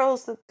 "Oh,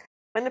 girls,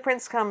 when the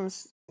prince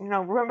comes,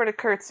 remember to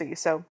curtsy."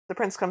 So the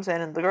prince comes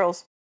in, and the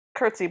girls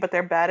curtsy, but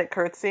they're bad at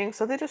curtsying,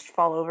 so they just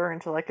fall over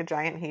into like a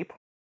giant heap.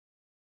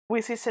 We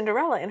see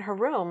Cinderella in her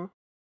room,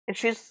 and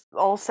she's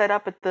all set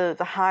up at the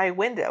high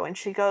window, and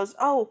she goes,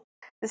 "Oh,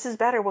 this is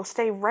better. We'll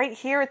stay right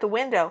here at the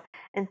window,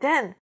 and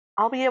then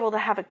I'll be able to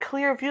have a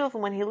clear view of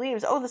him when he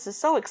leaves. Oh, this is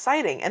so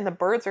exciting." And the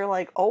birds are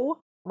like, "Oh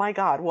my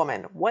God,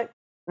 woman, what?"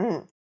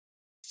 Mm.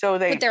 So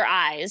With they their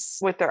eyes.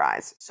 with their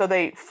eyes. So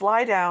they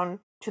fly down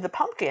to the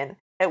pumpkin,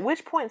 at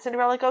which point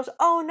Cinderella goes,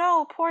 "Oh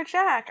no, poor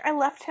Jack. I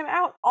left him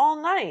out all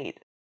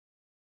night."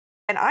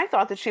 And I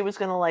thought that she was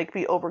going to like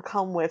be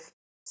overcome with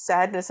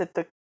sadness at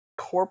the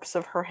corpse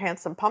of her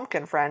handsome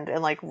pumpkin friend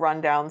and like run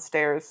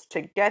downstairs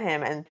to get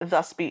him and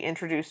thus be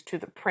introduced to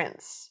the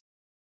prince.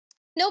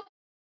 Nope.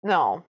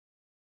 No,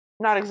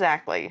 not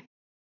exactly.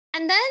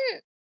 And then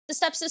the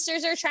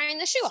stepsisters are trying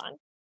the shoe on.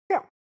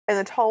 Yeah. And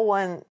the tall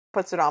one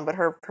puts it on, but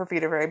her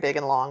feet are very big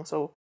and long,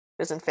 so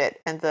it doesn't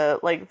fit. And the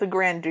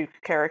Grand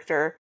Duke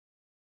character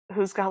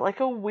who's got like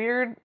a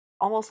weird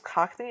almost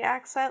Cockney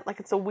accent, like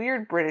it's a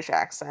weird British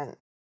accent.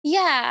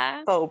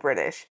 Yeah. Faux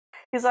British.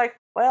 He's like,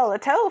 "Well, the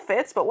toe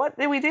fits, but what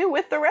do we do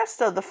with the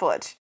rest of the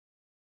foot?"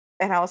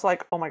 And I was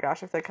like, "Oh my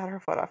gosh, if they cut her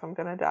foot off, I'm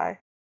gonna die."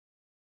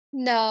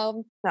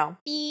 No. No.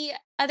 The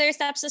other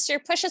stepsister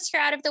pushes her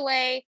out of the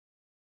way.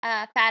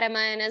 Fatima,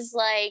 and is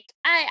like,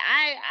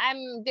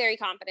 I'm very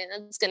confident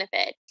that it's gonna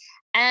fit.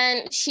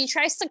 And she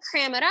tries to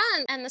cram it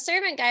on, and the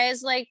servant guy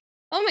is like,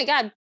 "Oh my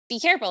god, be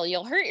careful,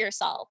 you'll hurt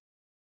yourself."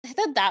 I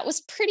thought that was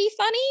pretty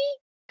funny.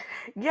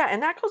 Yeah,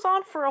 and that goes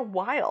on for a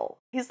while.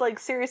 He's like,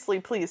 seriously,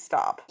 please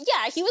stop.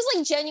 Yeah, he was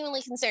like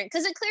genuinely concerned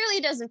because it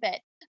clearly doesn't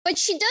fit. But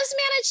she does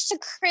manage to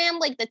cram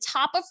like the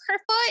top of her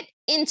foot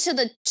into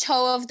the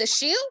toe of the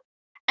shoe,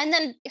 and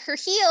then her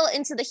heel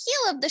into the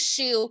heel of the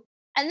shoe,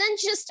 and then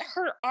just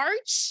her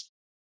arch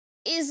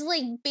is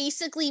like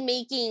basically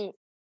making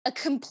a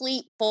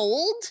complete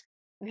fold.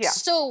 Yeah,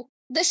 So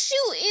the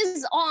shoe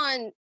is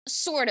on,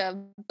 sort of,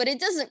 but it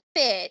doesn't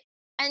fit.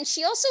 And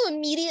she also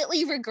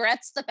immediately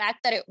regrets the fact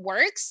that it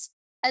works.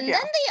 And then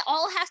yeah, they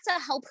all have to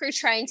help her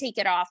try and take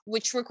it off,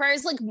 which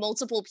requires like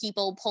multiple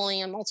people pulling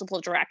in multiple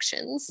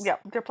directions. yeah.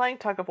 They're playing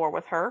tug of war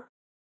with her.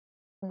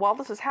 While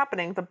this is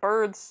happening, the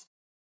birds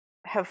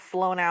have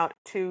flown out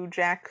to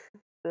Jack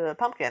the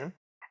pumpkin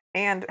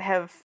and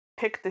have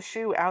picked the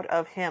shoe out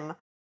of him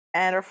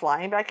and are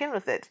flying back in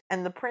with it.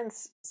 And the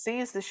prince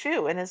sees the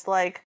shoe and is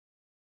like,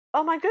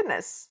 oh my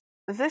goodness,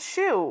 this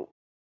shoe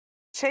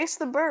chased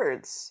the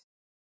birds.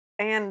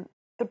 And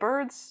the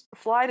birds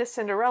fly to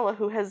Cinderella,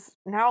 who has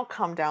now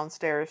come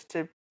downstairs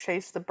to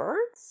chase the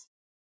birds.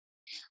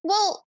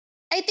 Well,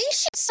 I think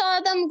she saw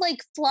them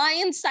like fly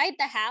inside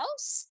the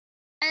house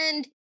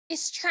and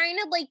is trying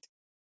to like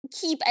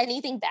keep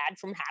anything bad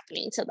from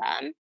happening to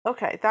them.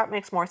 Okay, that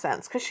makes more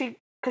sense because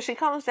she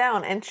comes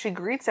down and she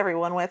greets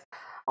everyone with,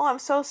 "Oh, I'm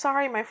so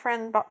sorry, my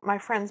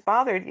friends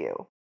bothered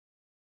you."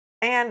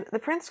 And the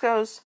prince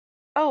goes,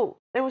 "Oh,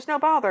 it was no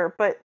bother,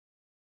 but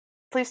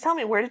please tell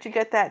me, where did you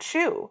get that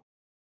shoe?"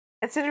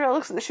 And Cinderella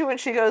looks at the shoe and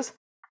she goes,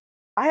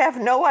 "I have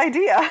no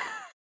idea."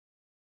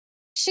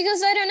 She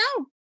goes, I don't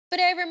know, but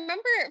I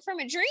remember it from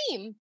a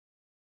dream.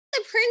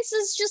 The prince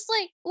is just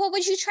like, well,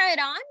 would you try it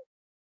on?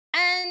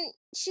 And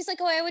she's like,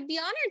 oh, I would be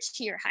honored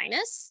to, your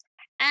highness.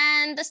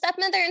 And the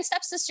stepmother and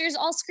stepsisters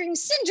all scream,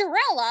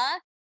 Cinderella,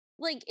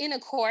 like in a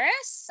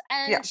chorus.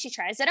 Yeah. And she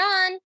tries it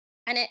on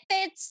and it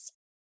fits.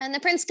 And the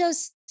prince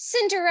goes,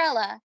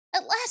 Cinderella,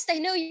 at last I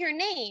know your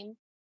name.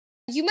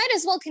 You might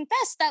as well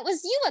confess that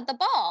was you at the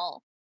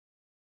ball.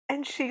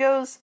 And she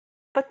goes,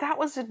 "But that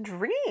was a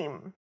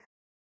dream."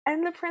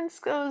 And the prince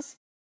goes,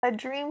 "A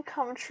dream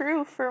come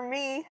true for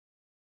me."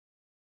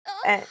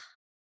 And Oh,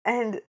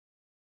 and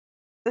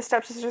the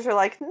stepsisters are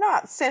like,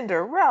 "Not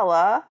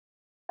Cinderella."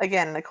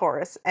 Again in the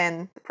chorus.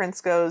 And the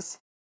prince goes,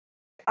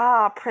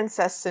 "Ah,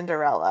 Princess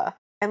Cinderella."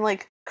 And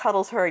like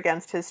cuddles her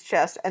against his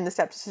chest. And the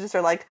stepsisters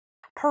are like,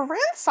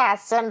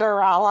 "Princess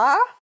Cinderella."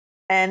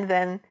 And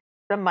then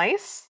the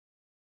mice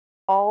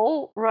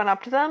all run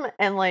up to them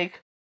and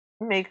like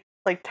make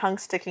like tongue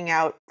sticking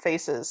out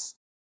faces.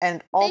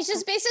 And they also,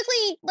 just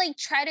basically like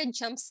try to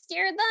jump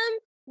scare them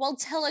while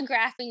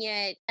telegraphing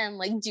it and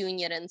like doing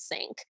it in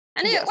sync.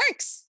 And it yes,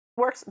 works.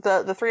 works.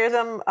 The three of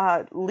them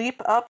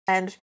leap up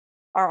and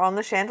are on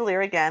the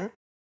chandelier again.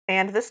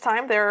 And this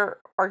time they're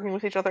arguing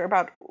with each other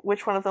about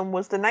which one of them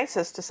was the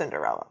nicest to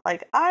Cinderella.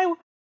 Like, I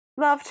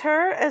loved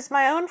her as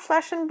my own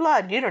flesh and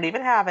blood. You don't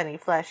even have any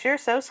flesh. You're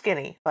so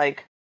skinny.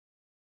 Like,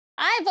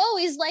 I've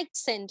always liked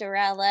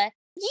Cinderella.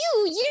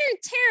 You're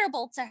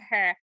terrible to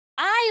her.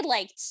 I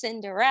liked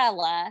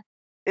Cinderella.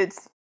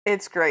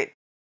 it's great.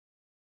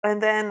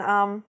 And then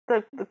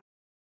the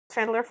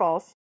chandelier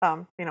falls.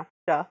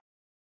 Duh.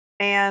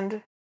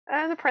 And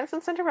the prince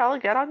and Cinderella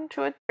get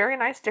onto a very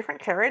nice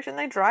different carriage and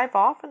they drive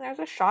off and there's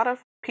a shot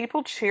of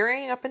people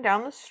cheering up and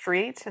down the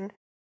street and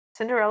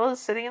Cinderella's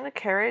sitting in the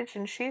carriage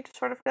and she just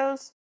sort of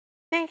goes,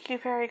 "Thank you,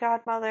 fairy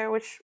godmother,"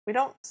 which we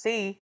don't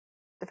see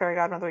the fairy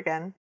godmother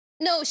again.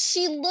 No,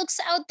 she looks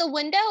out the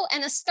window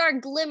and a star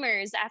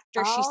glimmers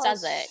after she Oh,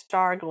 says it.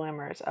 star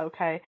glimmers.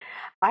 Okay.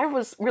 I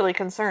was really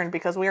concerned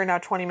because we are now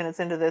 20 minutes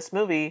into this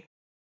movie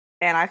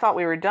and I thought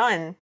we were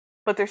done,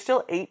 but there's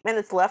still 8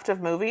 minutes left of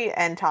movie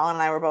and Talon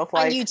and I were both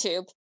On like,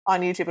 YouTube.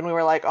 on YouTube, and we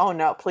were like, "Oh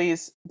no,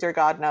 please, dear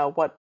God, no!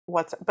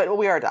 What's?" But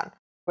we are done.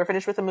 We're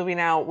finished with the movie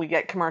now. We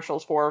get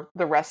commercials for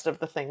the rest of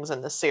the things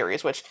in this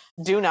series, which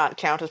do not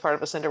count as part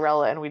of a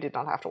Cinderella, and we did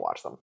not have to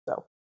watch them.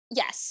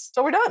 Yes,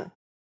 So we're done.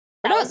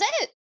 We're that was done.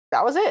 it.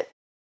 That was it.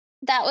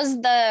 That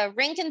was the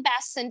Rankin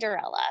Bass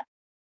Cinderella.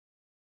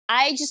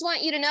 I just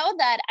want you to know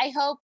that I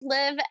hope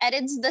Liv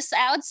edits this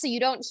out so you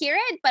don't hear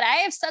it, but I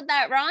have said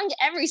that wrong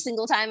every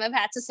single time I've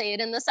had to say it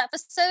in this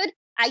episode.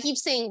 I keep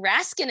saying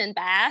Raskin and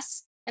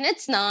Bass, and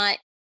it's not.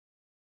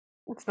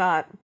 It's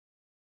not.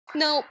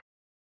 Nope.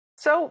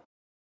 So,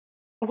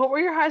 what were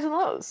your highs and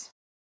lows?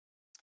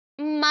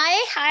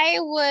 My high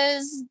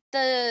was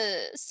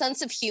the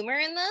sense of humor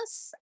in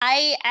this.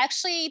 I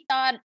actually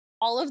thought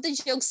all of the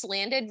jokes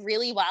landed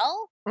really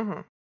well.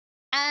 Hmm.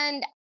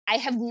 And I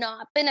have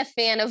not been a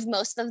fan of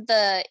most of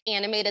the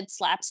animated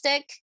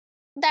slapstick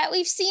that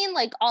we've seen.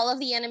 Like all of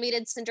the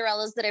animated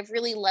Cinderellas that I've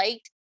really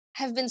liked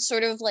have been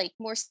sort of like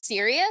more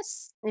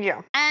serious.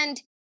 Yeah.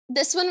 And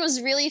this one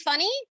was really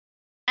funny.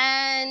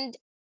 And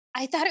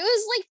I thought it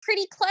was like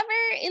pretty clever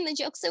in the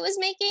jokes it was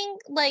making.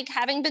 Like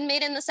having been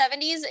made in the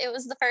 70s, it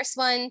was the first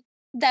one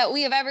that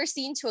we have ever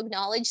seen to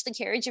acknowledge the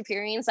carriage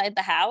appearing inside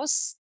the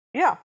house.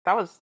 Yeah. That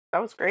was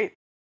great.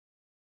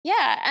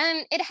 Yeah,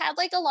 and it had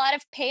like a lot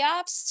of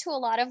payoffs to a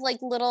lot of like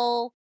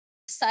little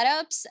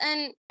setups.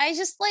 And I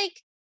just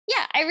like,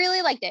 Yeah, I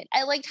really liked it.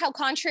 I liked how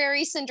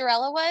contrary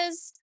Cinderella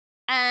was,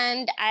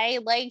 and I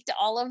liked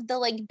all of the,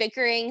 like,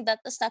 bickering that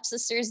the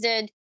stepsisters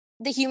did.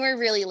 The humor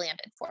really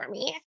landed for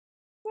me.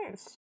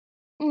 Nice.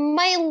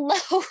 My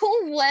low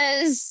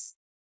was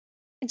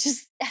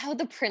just how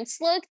the prince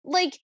looked.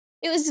 Like,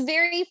 it was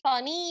very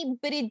funny,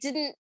 but it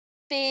didn't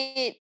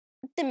fit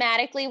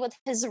thematically with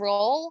his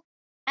role.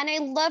 And I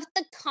loved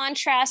the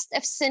contrast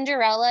of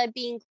Cinderella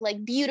being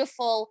like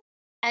beautiful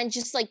and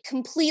just like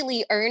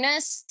completely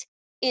earnest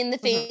in the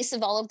Mhm. face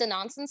of all of the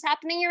nonsense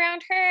happening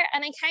around her.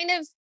 And I kind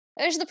of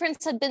wish the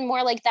prince had been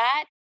more like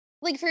that.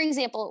 Like, for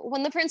example,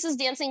 when the prince is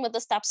dancing with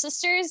the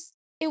stepsisters,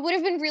 it would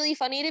have been really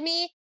funny to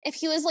me if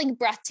he was like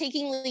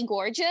breathtakingly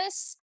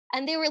gorgeous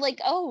and they were like,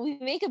 "Oh, we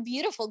make a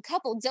beautiful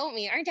couple, don't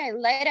we? Aren't I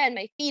light on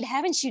my feet?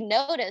 Haven't you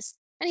noticed?"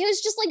 And he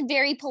was just like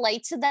very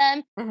polite to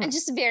them and Mhm.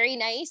 just very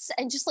nice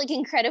and just like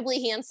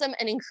incredibly handsome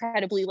and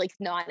incredibly like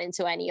not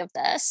into any of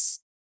this.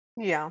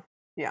 Yeah.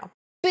 Yeah.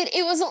 But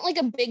it wasn't like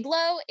a big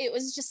low. It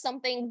was just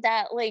something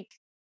that like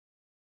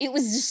it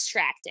was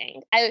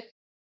distracting. I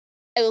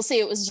will say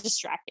it was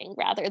distracting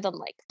rather than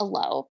like a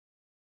low.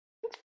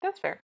 That's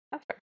fair.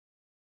 That's fair.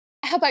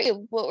 How about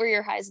you? What were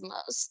your highs and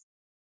lows?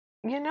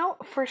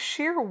 For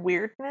sheer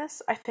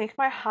weirdness, I think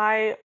my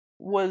high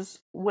was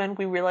when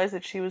we realized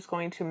that she was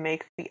going to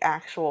make the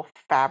actual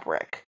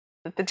fabric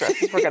that the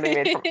dresses were going to be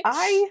made from.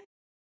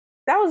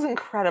 That was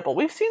incredible.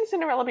 We've seen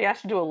Cinderella be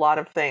asked to do a lot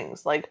of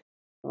things, like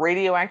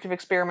radioactive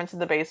experiments in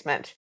the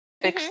basement,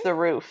 fix Hmm. the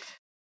roof,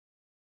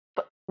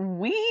 but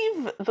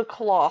weave the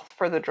cloth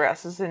for the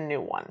dress is a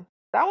new one.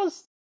 That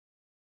was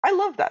I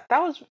love that. That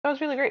was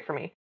really great for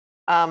me.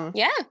 Um,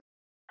 Yeah.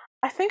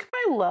 I think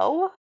my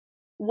low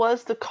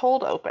was the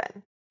cold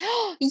open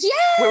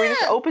where we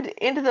just Yeah. opened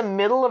into the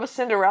middle of a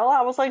Cinderella.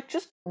 I was like,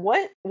 just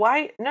what?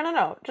 Why? No, no,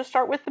 no. Just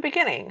start with the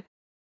beginning.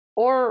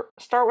 Or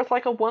start with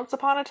like a once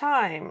upon a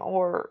time.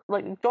 Or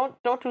like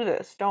don't do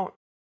this. Don't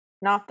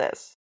not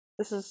this.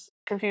 This is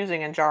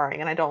confusing and jarring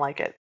and I don't like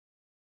it.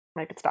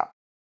 Make it stop.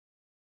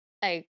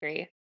 I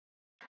agree.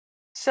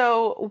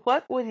 So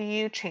what would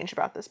you change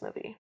about this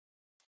movie?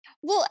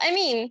 Well, I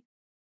mean,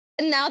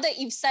 now that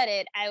you've said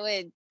it, I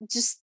would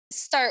just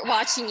start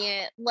watching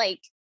it like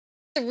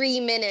 3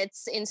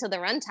 minutes into the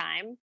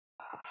runtime.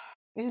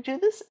 You do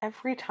this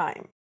every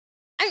time.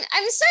 I'm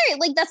sorry,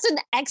 like that's an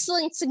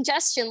excellent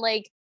suggestion.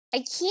 Like I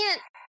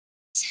can't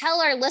tell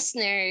our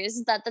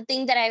listeners that the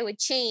thing that I would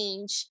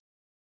change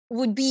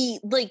would be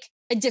like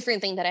a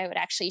different thing that I would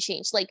actually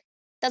change. Like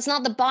that's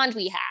not the bond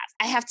we have.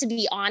 I have to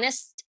be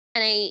honest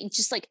and I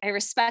just like I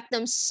respect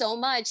them so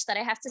much that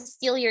I have to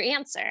steal your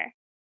answer.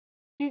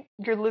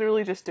 You're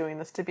literally just doing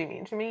this to be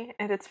mean to me,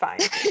 and it's fine.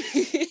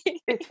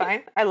 It's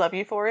fine. I love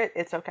you for it.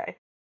 It's okay.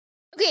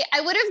 Okay,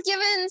 I would have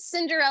given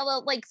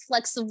Cinderella like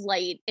flecks of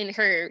light in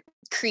her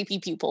creepy In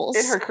her pupils.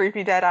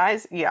 creepy dead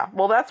eyes, yeah.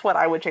 Well, that's what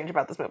I would change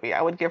about this movie.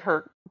 I would give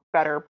her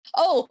better.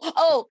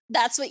 Oh,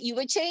 that's what you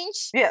would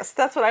change? Yes,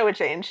 that's what I would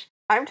change.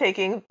 I'm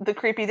taking the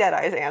creepy dead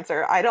eyes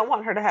answer. I don't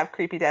want her to have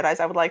creepy dead eyes.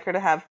 I would like her to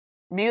have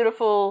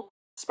beautiful,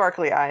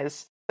 sparkly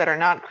eyes that are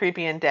not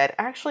creepy and dead.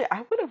 Actually,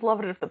 I would have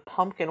loved it if the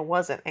pumpkin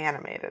wasn't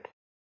animated.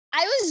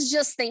 I was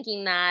just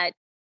thinking that.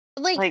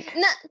 Like, Like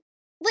not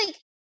like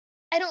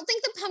I don't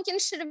think the pumpkin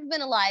should have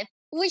been alive,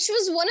 which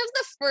was one of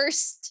the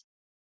first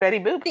Betty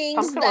Boop, things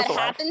pumpkin that was alive.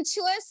 happened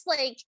to us.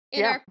 Like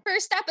in Yeah. our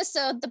first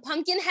episode, the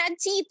pumpkin had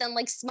teeth and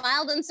like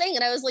smiled and sang,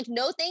 and I was like,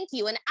 no, thank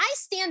you. And I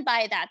stand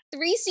by that.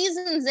 3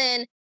 seasons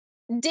in,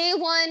 day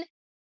one,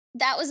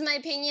 that was my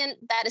opinion.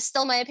 That is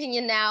still my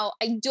opinion now.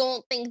 I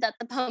don't think that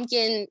the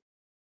pumpkin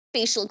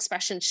facial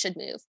expressions should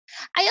move.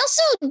 I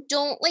also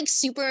don't like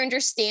super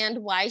understand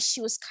why she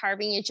was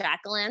carving a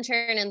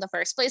jack-o'-lantern in the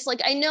first place.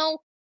 Like I know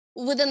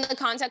within the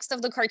context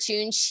of the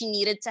cartoon, she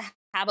needed to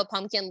have a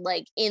pumpkin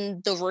like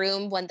in the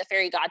room when the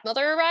fairy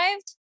godmother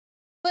arrived.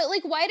 But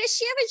like, why does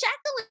she have a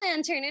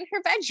jack-o'-lantern in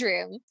her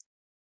bedroom?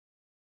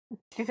 Do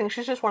you think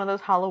she's just one of those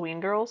Halloween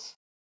girls?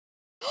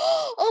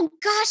 Oh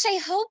gosh, I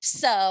hope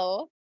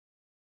so.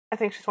 I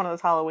think she's one of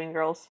those Halloween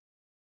girls.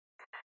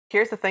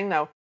 Here's the thing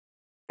though.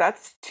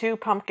 That's two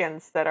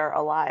pumpkins that are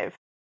alive.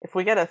 If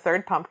we get a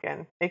third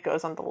pumpkin, it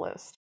goes on the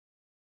list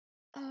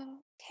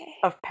Okay.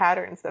 of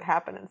patterns that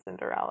happen in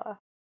Cinderella.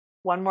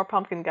 One more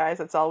pumpkin, guys.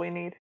 That's all we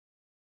need.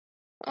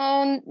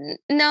 Oh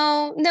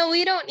no, no,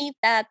 we don't need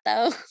that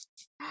though.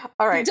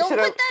 All right. Don't Should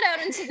put I? that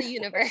out into the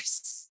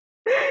universe.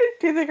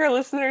 Do you think our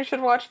listeners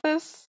should watch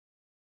this?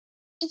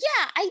 Yeah,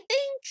 I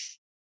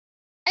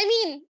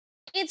mean,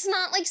 it's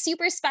not like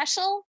super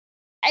special.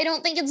 I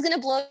don't think it's gonna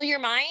blow your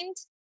mind.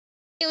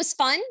 It was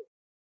fun.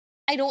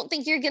 I don't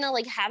think you're gonna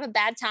like have a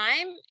bad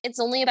time. It's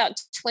only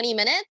about 20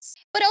 minutes.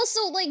 But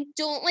also like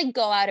don't like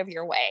go out of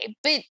your way.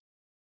 But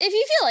if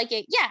you feel like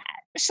it, yeah,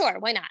 sure,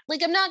 why not?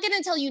 Like I'm not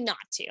gonna tell you not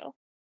to.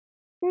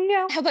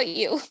 Yeah, How about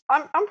you?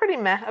 I'm pretty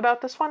meh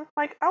about this one.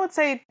 Like, I would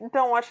say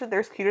don't watch it.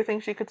 There's cuter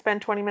things you could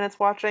spend 20 minutes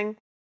watching.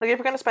 Like, if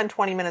you're gonna spend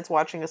 20 minutes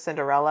watching a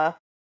Cinderella,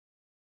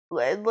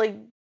 like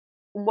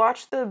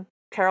watch the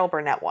Carol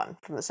Burnett one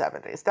from the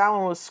 70s. That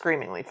one was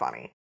screamingly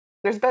funny.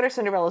 There's better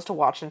Cinderellas to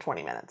watch in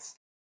 20 minutes.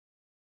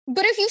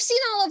 But if you've seen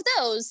all of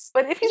those,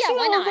 But if you've yeah, seen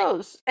why all of not?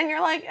 those and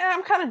you're like,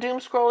 I'm kind of doom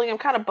scrolling, I'm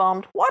kind of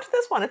bummed, watch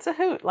this one. It's a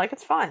hoot. Like,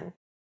 it's fun.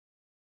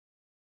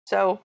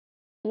 So,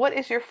 what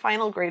is your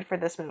final grade for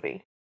this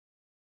movie?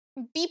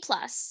 B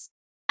plus.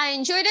 I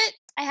enjoyed it.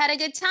 I had a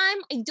good time.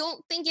 I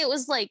don't think it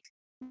was like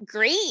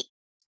great,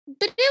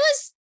 but it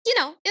was,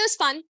 it was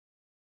fun.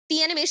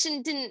 The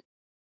animation didn't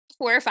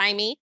horrify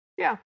me.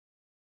 Yeah.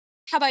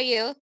 How about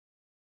you?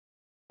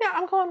 Yeah,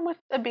 I'm going with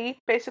a B.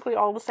 Basically,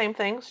 all the same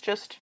things.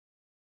 Just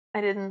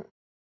I didn't.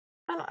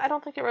 I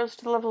don't think it rose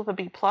to the level of a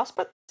B plus,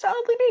 but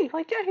solidly B.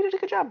 Like, yeah, he did a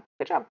good job.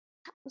 Good job.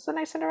 It's a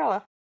nice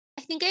Cinderella.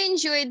 I think I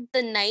enjoyed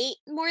the night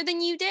more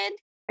than you did.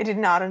 I did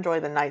not enjoy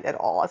the knight at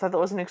all. I thought that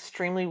was an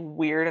extremely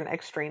weird and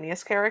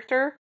extraneous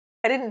character.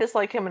 I didn't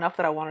dislike him enough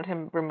that I wanted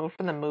him removed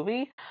from the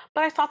movie,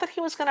 but I thought that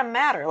he was going to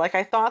matter. Like,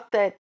 I thought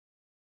that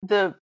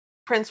the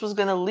prince was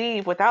going to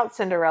leave without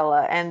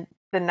Cinderella, and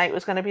the knight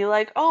was going to be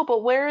like, oh,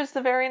 but where is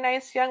the very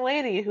nice young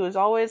lady who's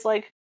always,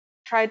 like,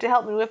 tried to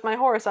help me with my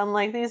horse,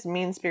 unlike these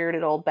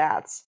mean-spirited old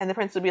bats? And the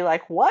prince would be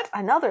like, what?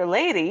 Another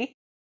lady?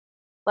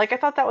 Like, I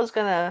thought that was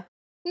going to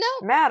No,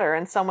 matter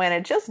in some way, and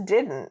it just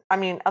didn't. I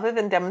mean, other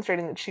than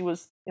demonstrating that she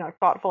was,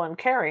 thoughtful and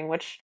caring,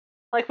 which,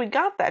 like, we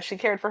got that. She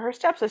cared for her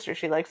stepsister.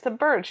 She likes the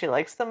birds. She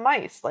likes the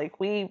mice. Like,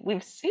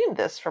 we've seen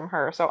this from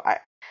her. So I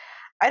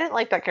didn't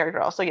like that character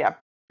at all. So yeah,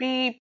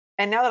 B.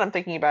 And now that I'm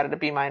thinking about it, a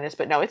B minus.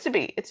 But no, it's a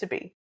B. It's a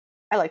B.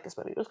 I like this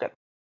movie. It was good.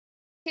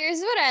 here's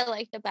what I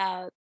liked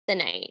about the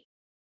night.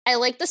 I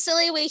liked the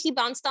silly way he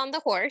bounced on the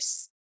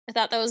horse. I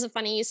thought that was a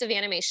funny use of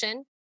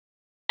animation.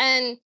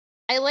 And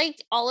I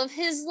liked all of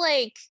his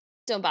like,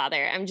 don't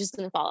bother, I'm just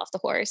gonna fall off the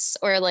horse,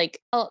 or like,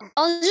 I'll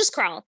just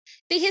crawl.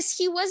 Because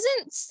he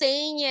wasn't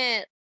saying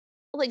it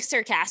like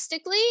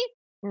sarcastically.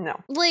 No,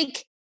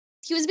 Like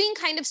he was being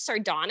kind of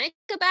sardonic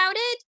about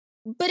it,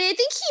 but I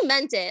think he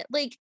meant it.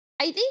 Like,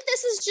 I think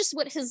this is just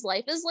what his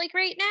life is like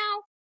right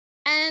now.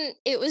 And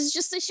it was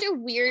just such a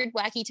weird,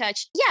 wacky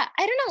touch. Yeah,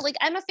 I don't know. Like,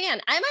 I'm a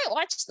fan. I might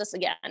watch this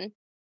again.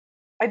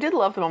 I did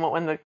love the moment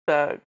when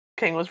the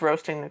king was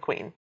roasting the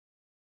queen.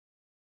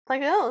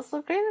 Like, oh, it's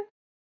the queen.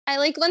 I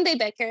like when they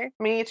bicker.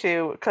 Me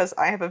too, because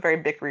I have a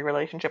very bickery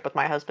relationship with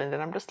my husband,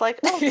 and I'm just like,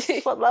 oh, this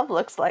is what love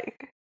looks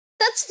like.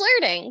 That's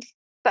flirting.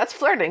 That's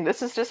flirting.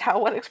 This is just how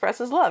one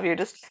expresses love. I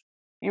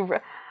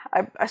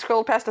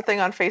scrolled past a thing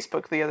on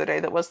Facebook the other day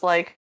that was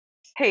like,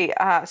 hey,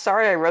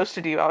 sorry I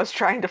roasted you. I was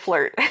trying to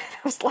flirt. And I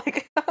was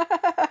like,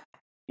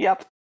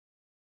 yep.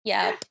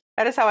 Yep.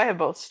 That is how I have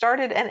both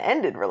started and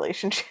ended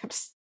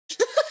relationships.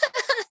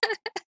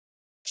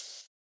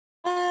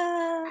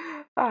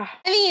 I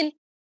mean,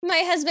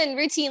 my husband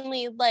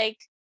routinely like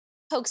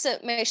pokes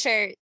at my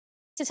shirt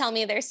to tell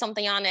me there's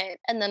something on it,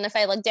 and then if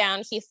I look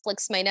down, he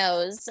flicks my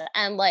nose,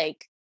 and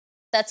like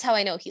that's how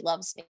I know he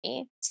loves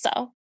me.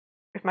 So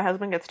If my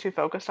husband gets too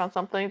focused on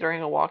something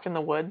during a walk in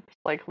the woods,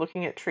 like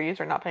looking at trees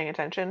or not paying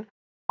attention,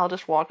 I'll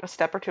just walk a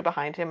step or two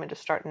behind him and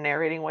just start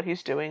narrating what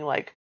he's doing,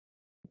 like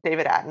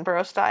David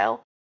Attenborough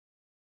style.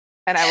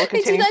 And I will I do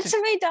continue that to. to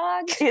my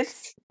dog.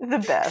 It's the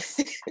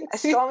best. I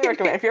strongly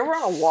recommend if you're ever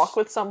on a walk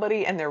with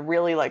somebody and they're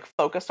really like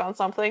focused on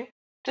something,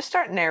 just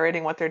start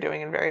narrating what they're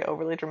doing in very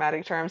overly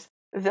dramatic terms.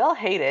 They'll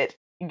hate it.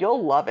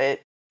 You'll love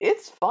it.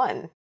 It's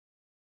fun.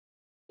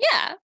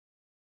 Yeah.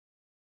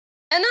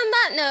 And on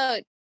that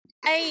note,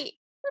 I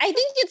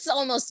think it's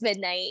almost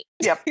midnight.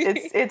 Yep,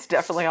 it's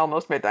definitely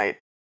almost midnight.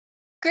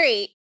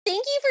 Great.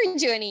 Thank you for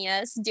joining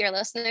us, dear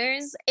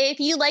listeners.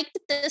 If you liked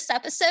this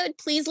episode,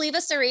 please leave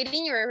us a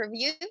rating or a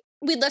review.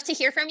 We'd love to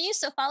hear from you.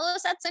 So follow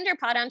us at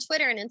Cinderpod on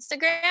Twitter and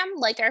Instagram,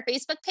 like our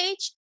Facebook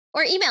page,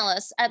 or email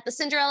us at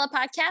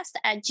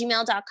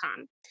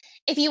thecinderellapodcast@gmail.com.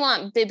 If you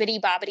want bibbity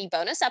bobbity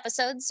bonus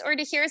episodes or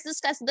to hear us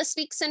discuss this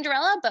week's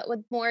Cinderella, but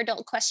with more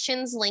adult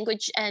questions,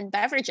 language, and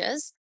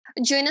beverages,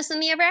 join us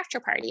in the Ever After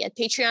Party at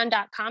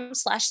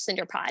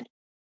patreon.com/cinderpod.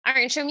 Our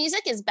intro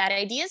music is Bad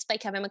Ideas by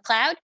Kevin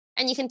MacLeod,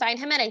 and you can find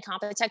him at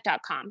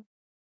incompetech.com.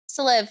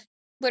 So, Liv,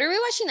 what are we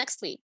watching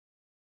next week?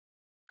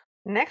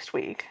 Next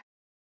week,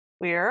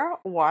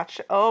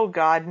 oh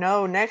God,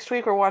 no. Next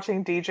week we're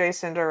watching DJ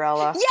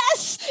Cinderella.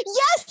 Yes!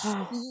 Yes!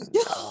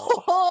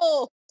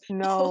 Oh,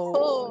 no.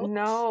 Oh.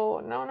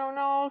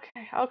 No.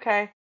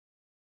 Okay.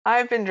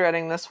 I've been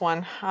dreading this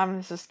one.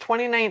 This is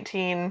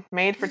 2019,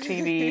 made for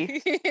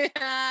TV.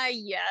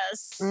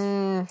 Yes.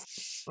 All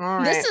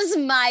right. This is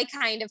my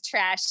kind of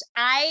trash.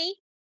 I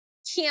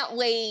can't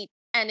wait.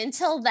 And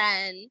until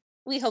then,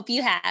 we hope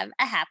you have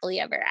a happily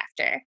ever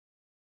after.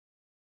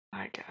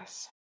 I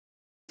guess.